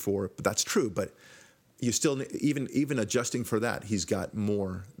than ever before, but that's true. But you still, even adjusting for that, he's got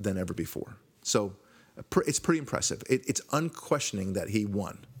more than ever before. So it's pretty impressive. It's unquestioning that he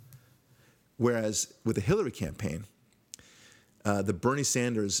won. Whereas with the Hillary campaign, the Bernie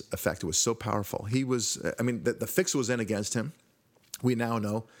Sanders effect was so powerful. He was, the fix was in against him. We now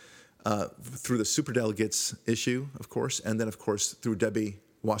know through the superdelegates issue, of course, and then, of course, through Debbie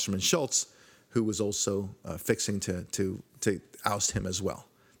Wasserman Schultz, who was also fixing to oust him as well.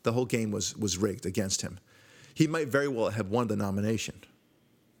 The whole game was rigged against him. He might very well have won the nomination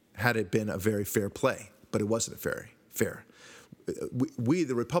had it been a very fair play, but it wasn't very fair. We,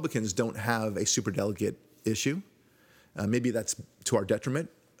 the Republicans, don't have a superdelegate issue. Maybe that's to our detriment.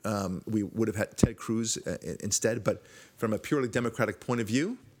 We would have had Ted Cruz instead, but from a purely Democratic point of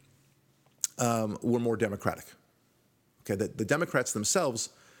view, we're more Democratic. Okay, the Democrats themselves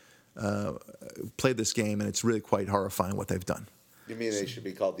play this game, and it's really quite horrifying what they've done. You mean they should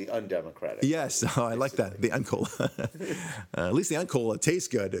be called the undemocratic? Yes, I like that, the uncola. At least the uncola tastes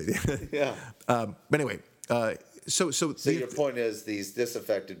good. Yeah. But anyway, so your point is these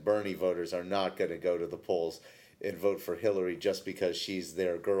disaffected Bernie voters are not going to go to the polls and vote for Hillary just because she's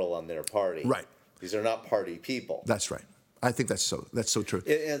their girl on their party. Right. These are not party people. That's right. I think that's so true.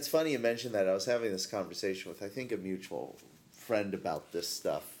 And it's funny you mentioned that. I was having this conversation with, I think, a mutual friend about this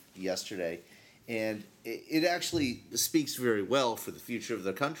stuff yesterday, and it actually speaks very well for the future of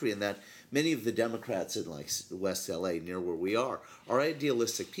the country in that many of the Democrats in like West LA, near where we are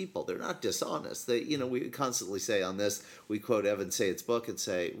idealistic people. They're not dishonest. They, we constantly say on this, we quote Evan Sayet's book and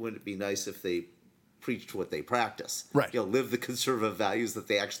say, wouldn't it be nice if they preached what they practice? Right. Live the conservative values that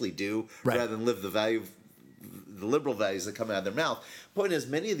they actually do, right, rather than live the liberal values that come out of their mouth. Point is,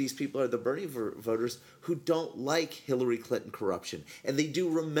 many of these people are the Bernie voters who don't like Hillary Clinton corruption, and they do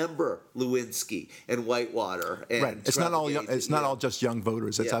remember Lewinsky and Whitewater. And right. It's not all. It's not all just young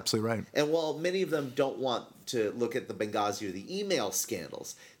voters. That's absolutely right. And while many of them don't want to look at the Benghazi or the email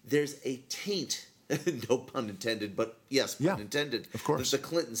scandals, there's a taint. No pun intended, but yes, pun intended. Of course. That the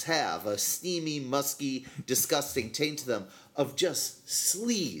Clintons have a steamy, musky, disgusting taint to them of just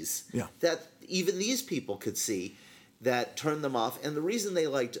sleaze that even these people could see that turned them off. And the reason they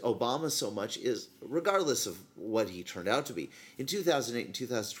liked Obama so much is, regardless of what he turned out to be, in 2008 and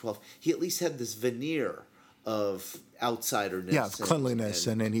 2012, he at least had this veneer of outsiderness. Yeah, cleanliness,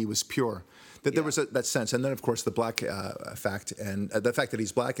 and he was pure. There was that sense, and then of course the black fact, and the fact that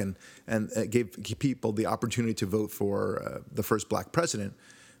he's black, and gave people the opportunity to vote for the first black president,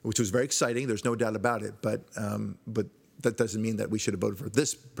 which was very exciting. There's no doubt about it. But that doesn't mean that we should have voted for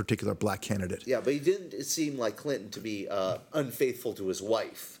this particular black candidate. Yeah, but he didn't seem like Clinton to be unfaithful to his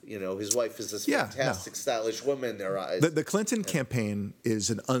wife. You know, his wife is this fantastic, stylish woman in their eyes. The Clinton campaign is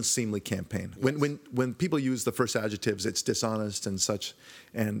an unseemly campaign. Yes. When people use the first adjectives, it's dishonest and such,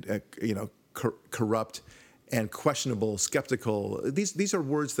 and corrupt and questionable, skeptical. These are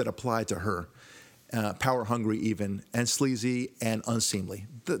words that apply to her. Power hungry even, and sleazy and unseemly.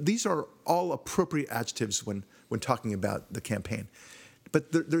 These are all appropriate adjectives when talking about the campaign.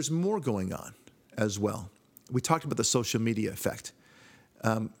 But there's more going on as well. We talked about the social media effect.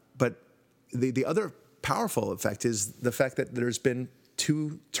 But the other powerful effect is the fact that there's been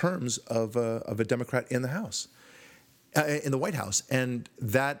 2 terms of a Democrat in the House, in the White House. And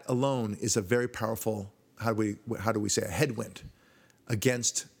that alone is a very powerful, how do we say, a headwind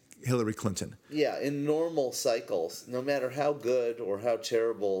against Hillary Clinton. Yeah, in normal cycles, no matter how good or how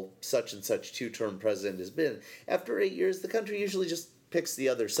terrible such and such 2-term president has been, after 8 years, the country usually just picks the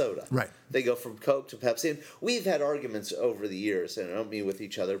other soda. Right. They go from Coke to Pepsi. And we've had arguments over the years, and I don't mean with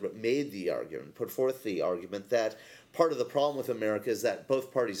each other, but made the argument, put forth the argument that part of the problem with America is that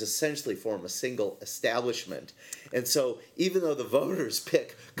both parties essentially form a single establishment. And so even though the voters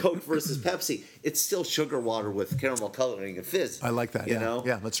pick Coke versus Pepsi, it's still sugar water with caramel coloring and fizz. I like that. You know?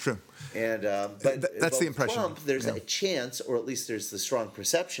 Yeah, that's true. And but that's the impression. Trump, there's a chance, or at least there's the strong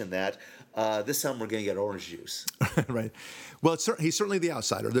perception that this time we're going to get orange juice. Right. Well, he's certainly the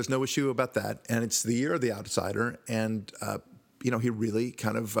outsider. There's no issue about that. And it's the year of the outsider. And, he really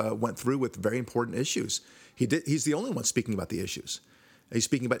kind of went through with very important issues. He's the only one speaking about the issues. He's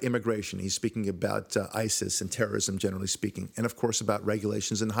speaking about immigration. He's speaking about ISIS and terrorism, generally speaking. And, of course, about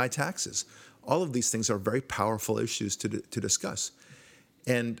regulations and high taxes. All of these things are very powerful issues to discuss.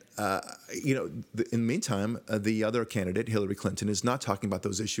 And, in the meantime, the other candidate, Hillary Clinton, is not talking about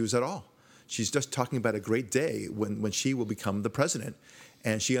those issues at all. She's just talking about a great day when she will become the president,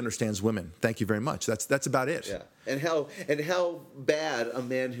 and she understands women. Thank you very much. That's about it. Yeah, and how bad a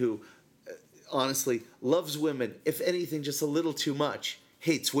man who honestly loves women, if anything, just a little too much,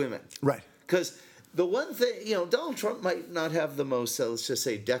 hates women. Right. Because the one thing, Donald Trump might not have the most, let's just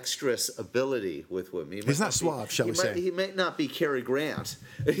say, dexterous ability with women. He's not suave, shall we say. He might not be Cary Grant,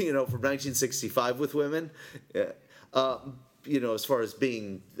 from 1965 with women. As far as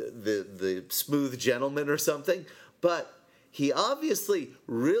being the smooth gentleman or something. But he obviously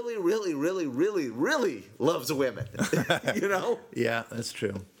really, really, really, really, really loves women, Yeah, that's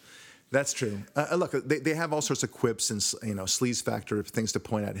true. That's true. Look, they have all sorts of quips and sleaze factor things to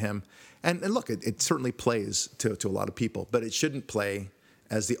point at him, and look, it certainly plays to a lot of people, but it shouldn't play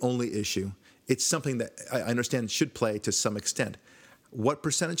as the only issue. It's something that I understand should play to some extent. What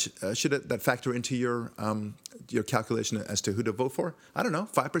percentage should that factor into your calculation as to who to vote for? I don't know,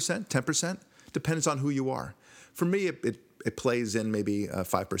 5%, 10%, depends on who you are. For me, it plays in maybe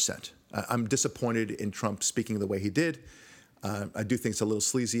 5%. I'm disappointed in Trump speaking the way he did. I do think it's a little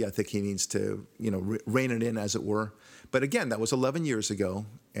sleazy. I think he needs to, rein it in, as it were. But again, that was 11 years ago,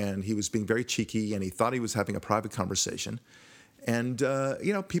 and he was being very cheeky, and he thought he was having a private conversation. And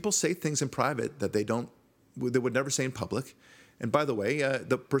people say things in private that they would never say in public. And by the way,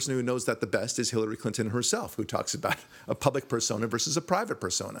 the person who knows that the best is Hillary Clinton herself, who talks about a public persona versus a private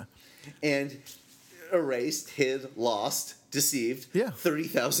persona. And erased, hid, lost, deceived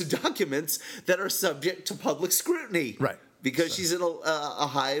 30,000 documents that are subject to public scrutiny. Right. Because she's a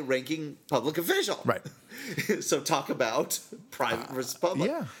high-ranking public official. Right. So talk about private versus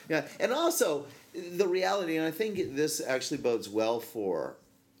public. Yeah. And also, the reality, and I think this actually bodes well for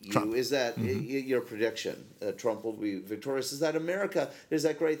you, Trump. Is that your prediction, Trump will be victorious, is that America, there's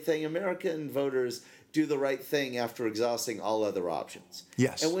that great thing, American voters do the right thing after exhausting all other options.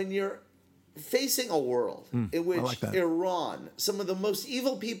 Yes. And when you're facing a world in which Iran, some of the most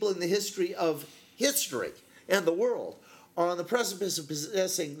evil people in the history of history and the world, are on the precipice of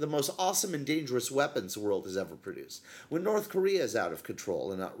possessing the most awesome and dangerous weapons the world has ever produced. When North Korea is out of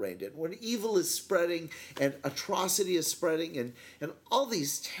control and not reined in. When evil is spreading and atrocity is spreading and all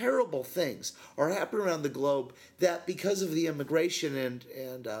these terrible things are happening around the globe that because of the immigration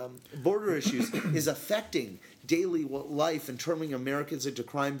and border issues is affecting daily life and turning Americans into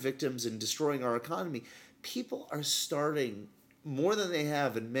crime victims and destroying our economy. People are starting, more than they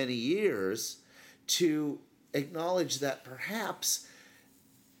have in many years, to acknowledge that perhaps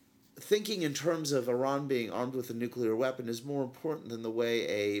thinking in terms of Iran being armed with a nuclear weapon is more important than the way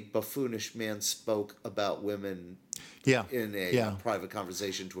a buffoonish man spoke about women in a private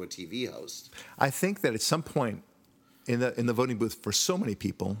conversation to a TV host. I think that at some point in the voting booth for so many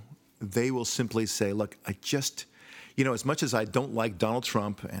people, they will simply say, look, I just, as much as I don't like Donald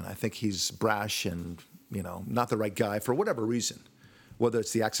Trump and I think he's brash and not the right guy for whatever reason, whether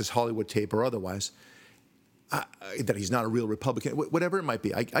it's the Access Hollywood tape or otherwise, that he's not a real Republican, whatever it might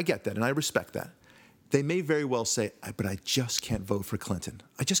be. I get that, and I respect that. They may very well say, but I just can't vote for Clinton.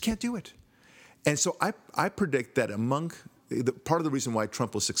 I just can't do it. And so I predict that part of the reason why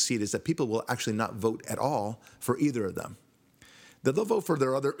Trump will succeed is that people will actually not vote at all for either of them. They'll vote for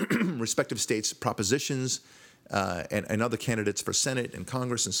their other respective states' propositions and other candidates for Senate and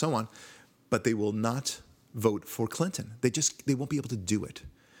Congress and so on, but they will not vote for Clinton. They won't be able to do it.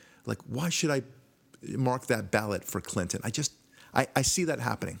 Like, why should I mark that ballot for Clinton? I see that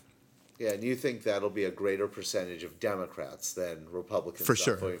happening. Yeah, and you think that'll be a greater percentage of Democrats than Republicans For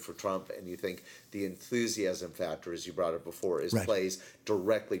sure. voting for Trump, and you think the enthusiasm factor, as you brought up before, Right. plays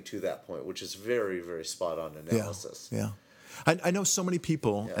directly to that point, which is very, very spot on analysis. Yeah. I know so many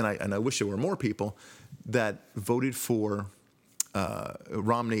people, and I wish there were more people, that voted for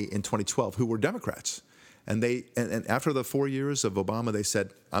Romney in 2012 who were Democrats. And after the 4 years of Obama, they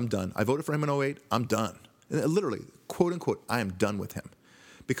said, I'm done. I voted for him in 2008. I'm done. And literally, quote unquote, I am done with him.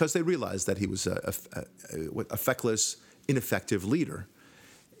 Because they realized that he was a feckless, ineffective leader.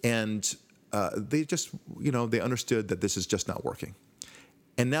 And they just, they understood that this is just not working.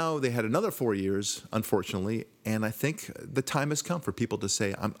 And now they had another 4 years, unfortunately, and I think the time has come for people to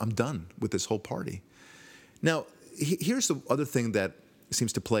say, I'm done with this whole party. Now, here's the other thing that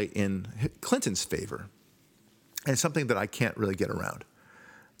seems to play in Clinton's favor, and it's something that I can't really get around.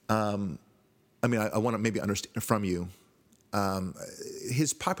 I want to maybe understand from you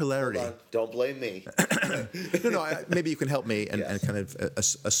his popularity. Hold on. Don't blame me. No, maybe you can help me and kind of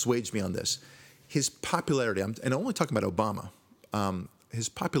assuage me on this. His popularity, and I'm only talking about Obama, his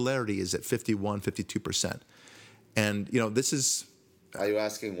popularity is at 51-52%. And, this is... Are you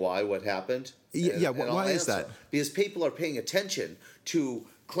asking why? What happened? Why is that? Because people are paying attention to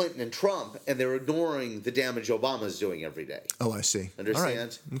Clinton and Trump, and they're ignoring the damage Obama's doing every day. Oh, I see.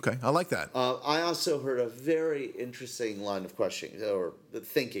 Understand? All right. Okay, I like that. I also heard a very interesting line of questioning or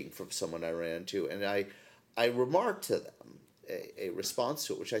thinking from someone I ran into, and I remarked to them a response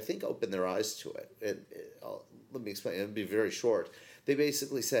to it, which I think opened their eyes to it. Let me explain. It'll be very short. They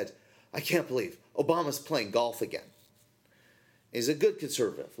basically said, I can't believe Obama's playing golf again. He's a good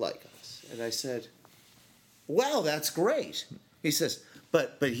conservative like us. And I said, wow, that's great. He says,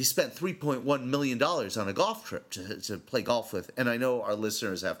 but he spent $3.1 million on a golf trip to play golf with. And I know our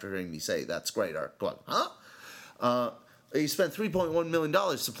listeners, after hearing me say that's great, are going, huh? He spent $3.1 million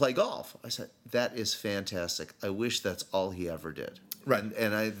to play golf. I said, that is fantastic. I wish that's all he ever did. Right.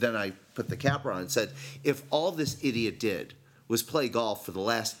 And then I put the capper on and said, if all this idiot did was play golf for the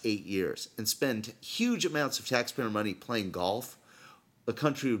last 8 years and spend huge amounts of taxpayer money playing golf, the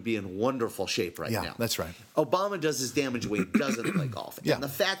country would be in wonderful shape right now. Yeah, that's right. Obama does his damage when he doesn't play golf. Yeah. And the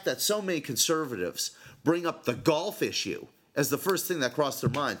fact that so many conservatives bring up the golf issue as the first thing that crossed their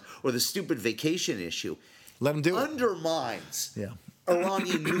mind, or the stupid vacation issue, Let him do it. undermines Yeah.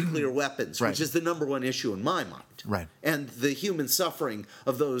 Iranian nuclear weapons, Right. which is the number one issue in my mind. Right. And the human suffering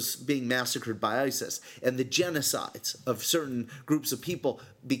of those being massacred by ISIS, and the genocides of certain groups of people,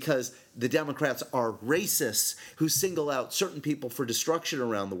 because the Democrats are racists who single out certain people for destruction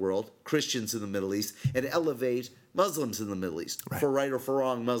around the world, Christians in the Middle East, and elevate Muslims in the Middle East. Right. For right or for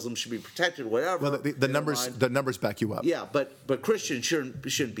wrong, Muslims should be protected, whatever. Well, the numbers back you up. Yeah, but Christians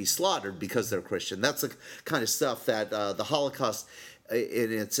shouldn't be slaughtered because they're Christian. That's the kind of stuff that the Holocaust,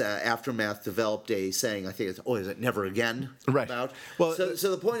 in its aftermath, developed a saying. I think it's is it never again? Right. About. Well, so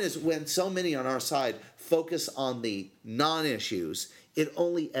the point is, when so many on our side focus on the non-issues, it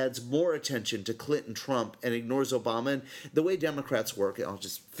only adds more attention to Clinton, Trump, and ignores Obama. And the way Democrats work, and I'll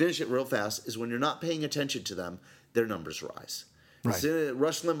just finish it real fast, is when you're not paying attention to them, their numbers rise. Right. So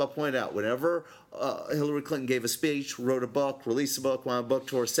Rush Limbaugh pointed out, whenever Hillary Clinton gave a speech, wrote a book, released a book, went on a book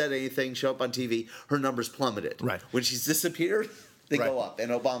tour, said anything, showed up on TV, her numbers plummeted. Right. When she's disappeared, they Right. go up,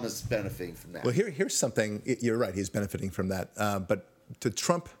 and Obama's benefiting from that. Well, here's something. You're right. He's benefiting from that. But to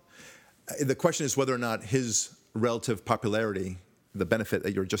Trump, the question is whether or not his relative popularity, the benefit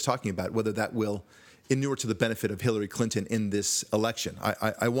that you're just talking about, whether that will inure to the benefit of Hillary Clinton in this election.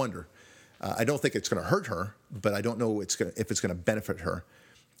 I wonder. I don't think it's going to hurt her, but I don't know if it's going to benefit her.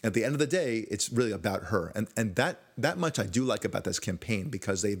 At the end of the day, it's really about her. And that much I do like about this campaign,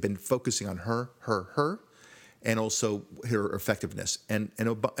 because they've been focusing on her, and also her effectiveness. And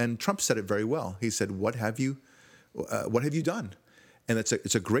Trump said it very well. He said, "What have you done?" And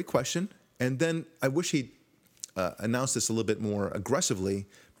it's a great question. And then I wish he announced this a little bit more aggressively,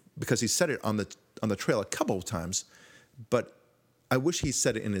 because he said it on the trail a couple of times. But I wish he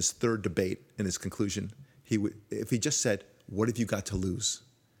said it in his third debate, in his conclusion. If he just said, "What have you got to lose?"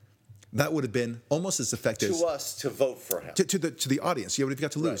 That would have been almost as effective To us to vote for him. to the audience. Yeah, what have you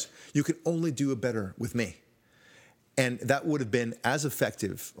got to lose? Right. You can only do it better with me. And that would have been as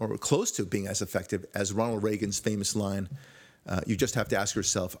effective, or close to being as effective, as Ronald Reagan's famous line, you just have to ask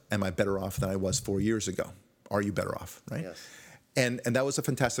yourself, am I better off than I was 4 years ago? Are you better off, right? Yes. And that was a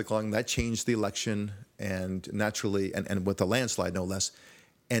fantastic line. That changed the election, and naturally, and with a landslide, no less.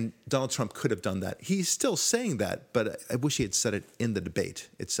 And Donald Trump could have done that. He's still saying that, but I wish he had said it in the debate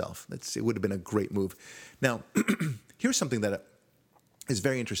itself. It would have been a great move. Now, here's something that is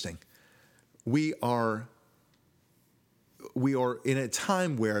very interesting. We are in a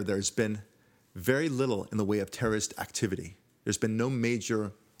time where there's been very little in the way of terrorist activity. There's been no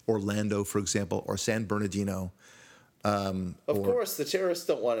major Orlando, for example, or San Bernardino. Of course, the terrorists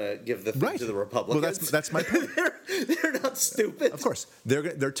don't want to give the thing to the Republicans. Well, that's my point. they're not stupid. Of course,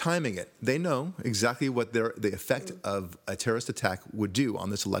 they're timing it. They know exactly what the effect of a terrorist attack would do on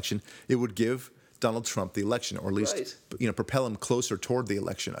this election. It would give Donald Trump the election, or at least propel him closer toward the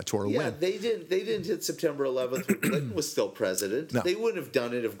election, toward a win. They didn't hit September 11th when Clinton was still president. No. They wouldn't have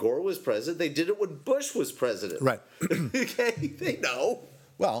done it if Gore was president. They did it when Bush was president. Right. Okay, they know.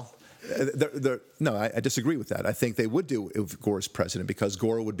 Well, no, I disagree with that. I think they would do it if Gore is president, because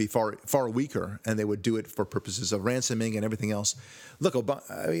Gore would be far weaker, and they would do it for purposes of ransoming and everything else. Look,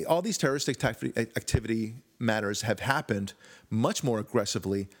 all these terrorist activity matters have happened much more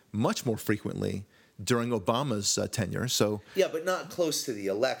aggressively, much more frequently during Obama's tenure. So yeah, but not close to the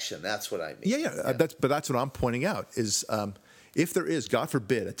election. That's what I mean. Yeah. That's what I'm pointing out is. If there is, God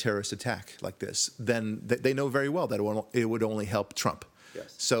forbid, a terrorist attack like this, then they know very well that it would only help Trump.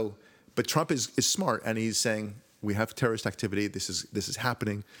 Yes. So, but Trump is smart, and he's saying we have terrorist activity. This is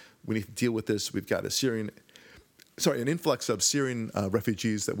happening. We need to deal with this. We've got an influx of Syrian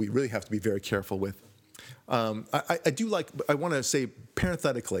refugees that we really have to be very careful with. I want to say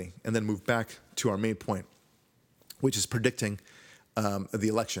parenthetically, and then move back to our main point, which is predicting the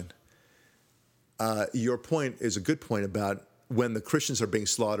election. Your point is a good point about when the Christians are being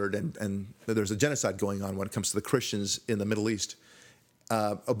slaughtered and there's a genocide going on when it comes to the Christians in the Middle East.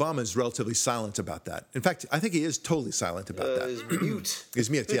 Obama is relatively silent about that. In fact, I think he is totally silent about that. He's mute. He's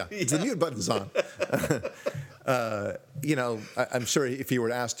mute, yeah. The mute button's on. I'm sure if he were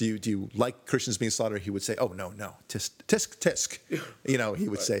to ask, do you like Christians being slaughtered, he would say, oh, no, tisk, tisk, tisk. He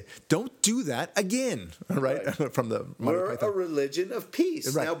would say, don't do that again, right? From the Monty We're Python. a religion of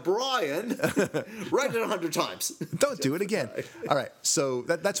peace. Right. Now, Brian, write it 100 times. Don't do it again. All right, so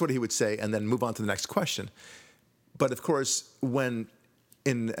that's what he would say, and then move on to the next question. But, of course, when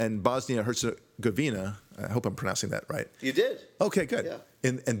in Bosnia-Herzegovina, I hope I'm pronouncing that right. You did. Okay, good. Yeah.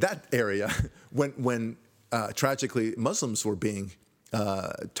 In that area, when tragically Muslims were being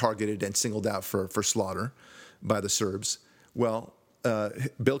targeted and singled out for slaughter by the Serbs, well,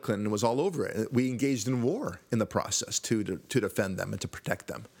 Bill Clinton was all over it. We engaged in war in the process to defend them and to protect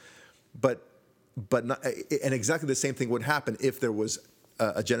them. But not, and exactly the same thing would happen if there was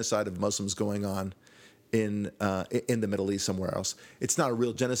a genocide of Muslims going on in the Middle East somewhere else. It's not a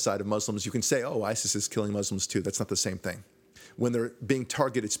real genocide of Muslims. You can say, oh, ISIS is killing Muslims too. That's not the same thing. When they're being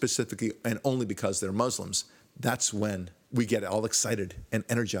targeted specifically and only because they're Muslims, that's when we get all excited and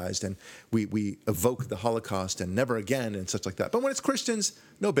energized, and we evoke the Holocaust and never again and such like that. But when it's Christians,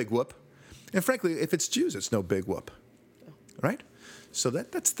 no big whoop. And frankly, if it's Jews, it's no big whoop. Right? So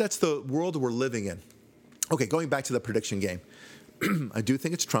that's the world we're living in. Okay, going back to the prediction game. I do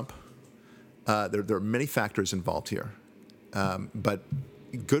think it's Trump. There are many factors involved here. But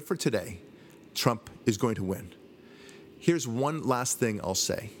good for today, Trump is going to win. Here's one last thing I'll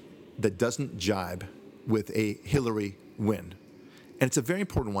say that doesn't jibe with a Hillary win. And it's a very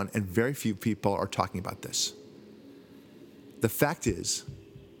important one, and very few people are talking about this. The fact is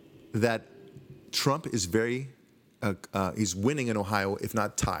that Trump is he's winning in Ohio, if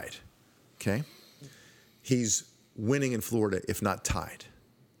not tied. Okay? He's winning in Florida, if not tied.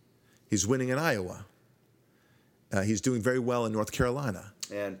 He's winning in Iowa. He's doing very well in North Carolina.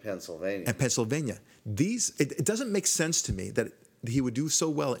 And Pennsylvania. It doesn't make sense to me that he would do so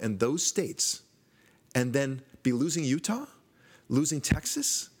well in those states and then be losing Utah, losing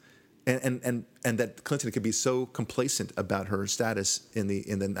Texas, and that Clinton could be so complacent about her status in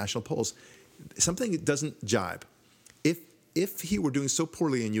the national polls. Something doesn't jibe. If he were doing so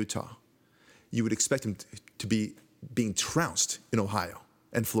poorly in Utah, you would expect him to be being trounced in Ohio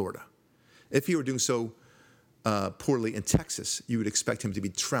and Florida. If he were doing so poorly in Texas, you would expect him to be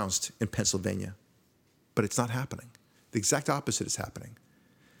trounced in Pennsylvania. But it's not happening. The exact opposite is happening.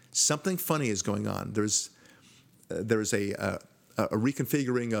 Something funny is going on. There's a a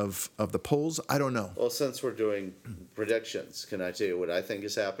reconfiguring of the polls. I don't know. Well, since we're doing predictions, can I tell you what I think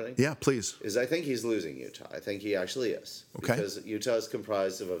is happening? Yeah, please. I think he's losing Utah. I think he actually is. Okay. Because Utah is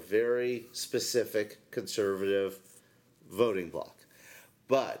comprised of a very specific conservative voting bloc.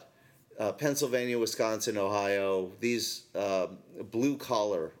 But Pennsylvania, Wisconsin, Ohio, these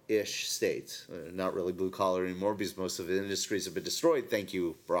blue-collar-ish states, not really blue-collar anymore because most of the industries have been destroyed, thank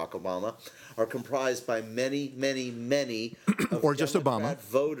you, Barack Obama, are comprised by many, many, many of or just Democrat Obama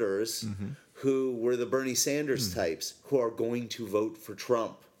voters who were the Bernie Sanders types who are going to vote for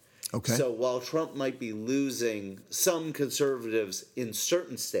Trump. Okay. So while Trump might be losing some conservatives in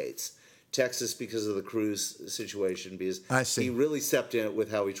certain states, Texas because of the Cruz situation, because I see. he really stepped in it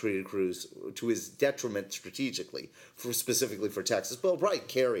with how he treated Cruz to his detriment strategically, specifically for Texas. But he'll probably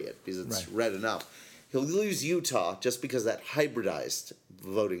carry it because it's red enough. He'll lose Utah just because that hybridized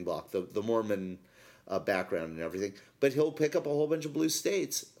voting bloc, the Mormon background and everything. But he'll pick up a whole bunch of blue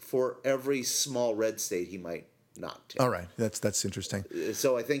states for every small red state he might not take. All right, that's interesting.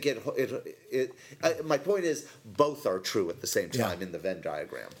 So I think my point is both are true at the same time in the Venn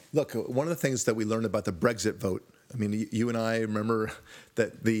diagram. Look, one of the things that we learned about the Brexit vote, I mean, you and I remember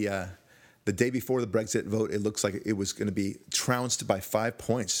that the day before the Brexit vote, it looks like it was going to be trounced by 5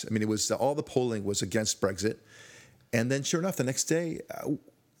 points. I mean, it was all the polling was against Brexit, and then sure enough, the next day,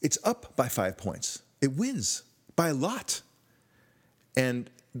 it's up by 5 points. It wins by a lot, and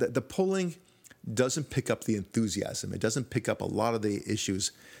the polling doesn't pick up the enthusiasm. It doesn't pick up a lot of the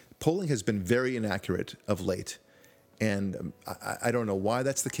issues. Polling has been very inaccurate of late, and I don't know why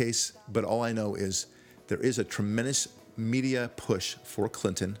that's the case, but all I know is there is a tremendous media push for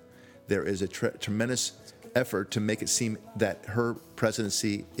Clinton. There is a tremendous effort to make it seem that her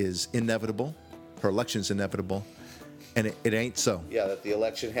presidency is inevitable, her election is inevitable, and it ain't so. Yeah, that the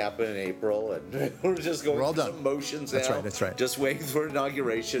election happened in April, and we're just going through some motions now. That's right. Just waiting for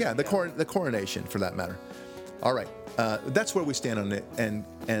inauguration. Yeah, the coronation, for that matter. All right, that's where we stand on it, and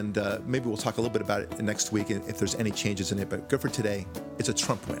maybe we'll talk a little bit about it next week if there's any changes in it. But good for today. It's a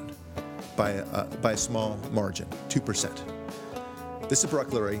Trump win by a small margin, 2%. This is Barack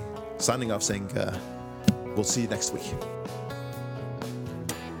Lurie signing off, saying we'll see you next week.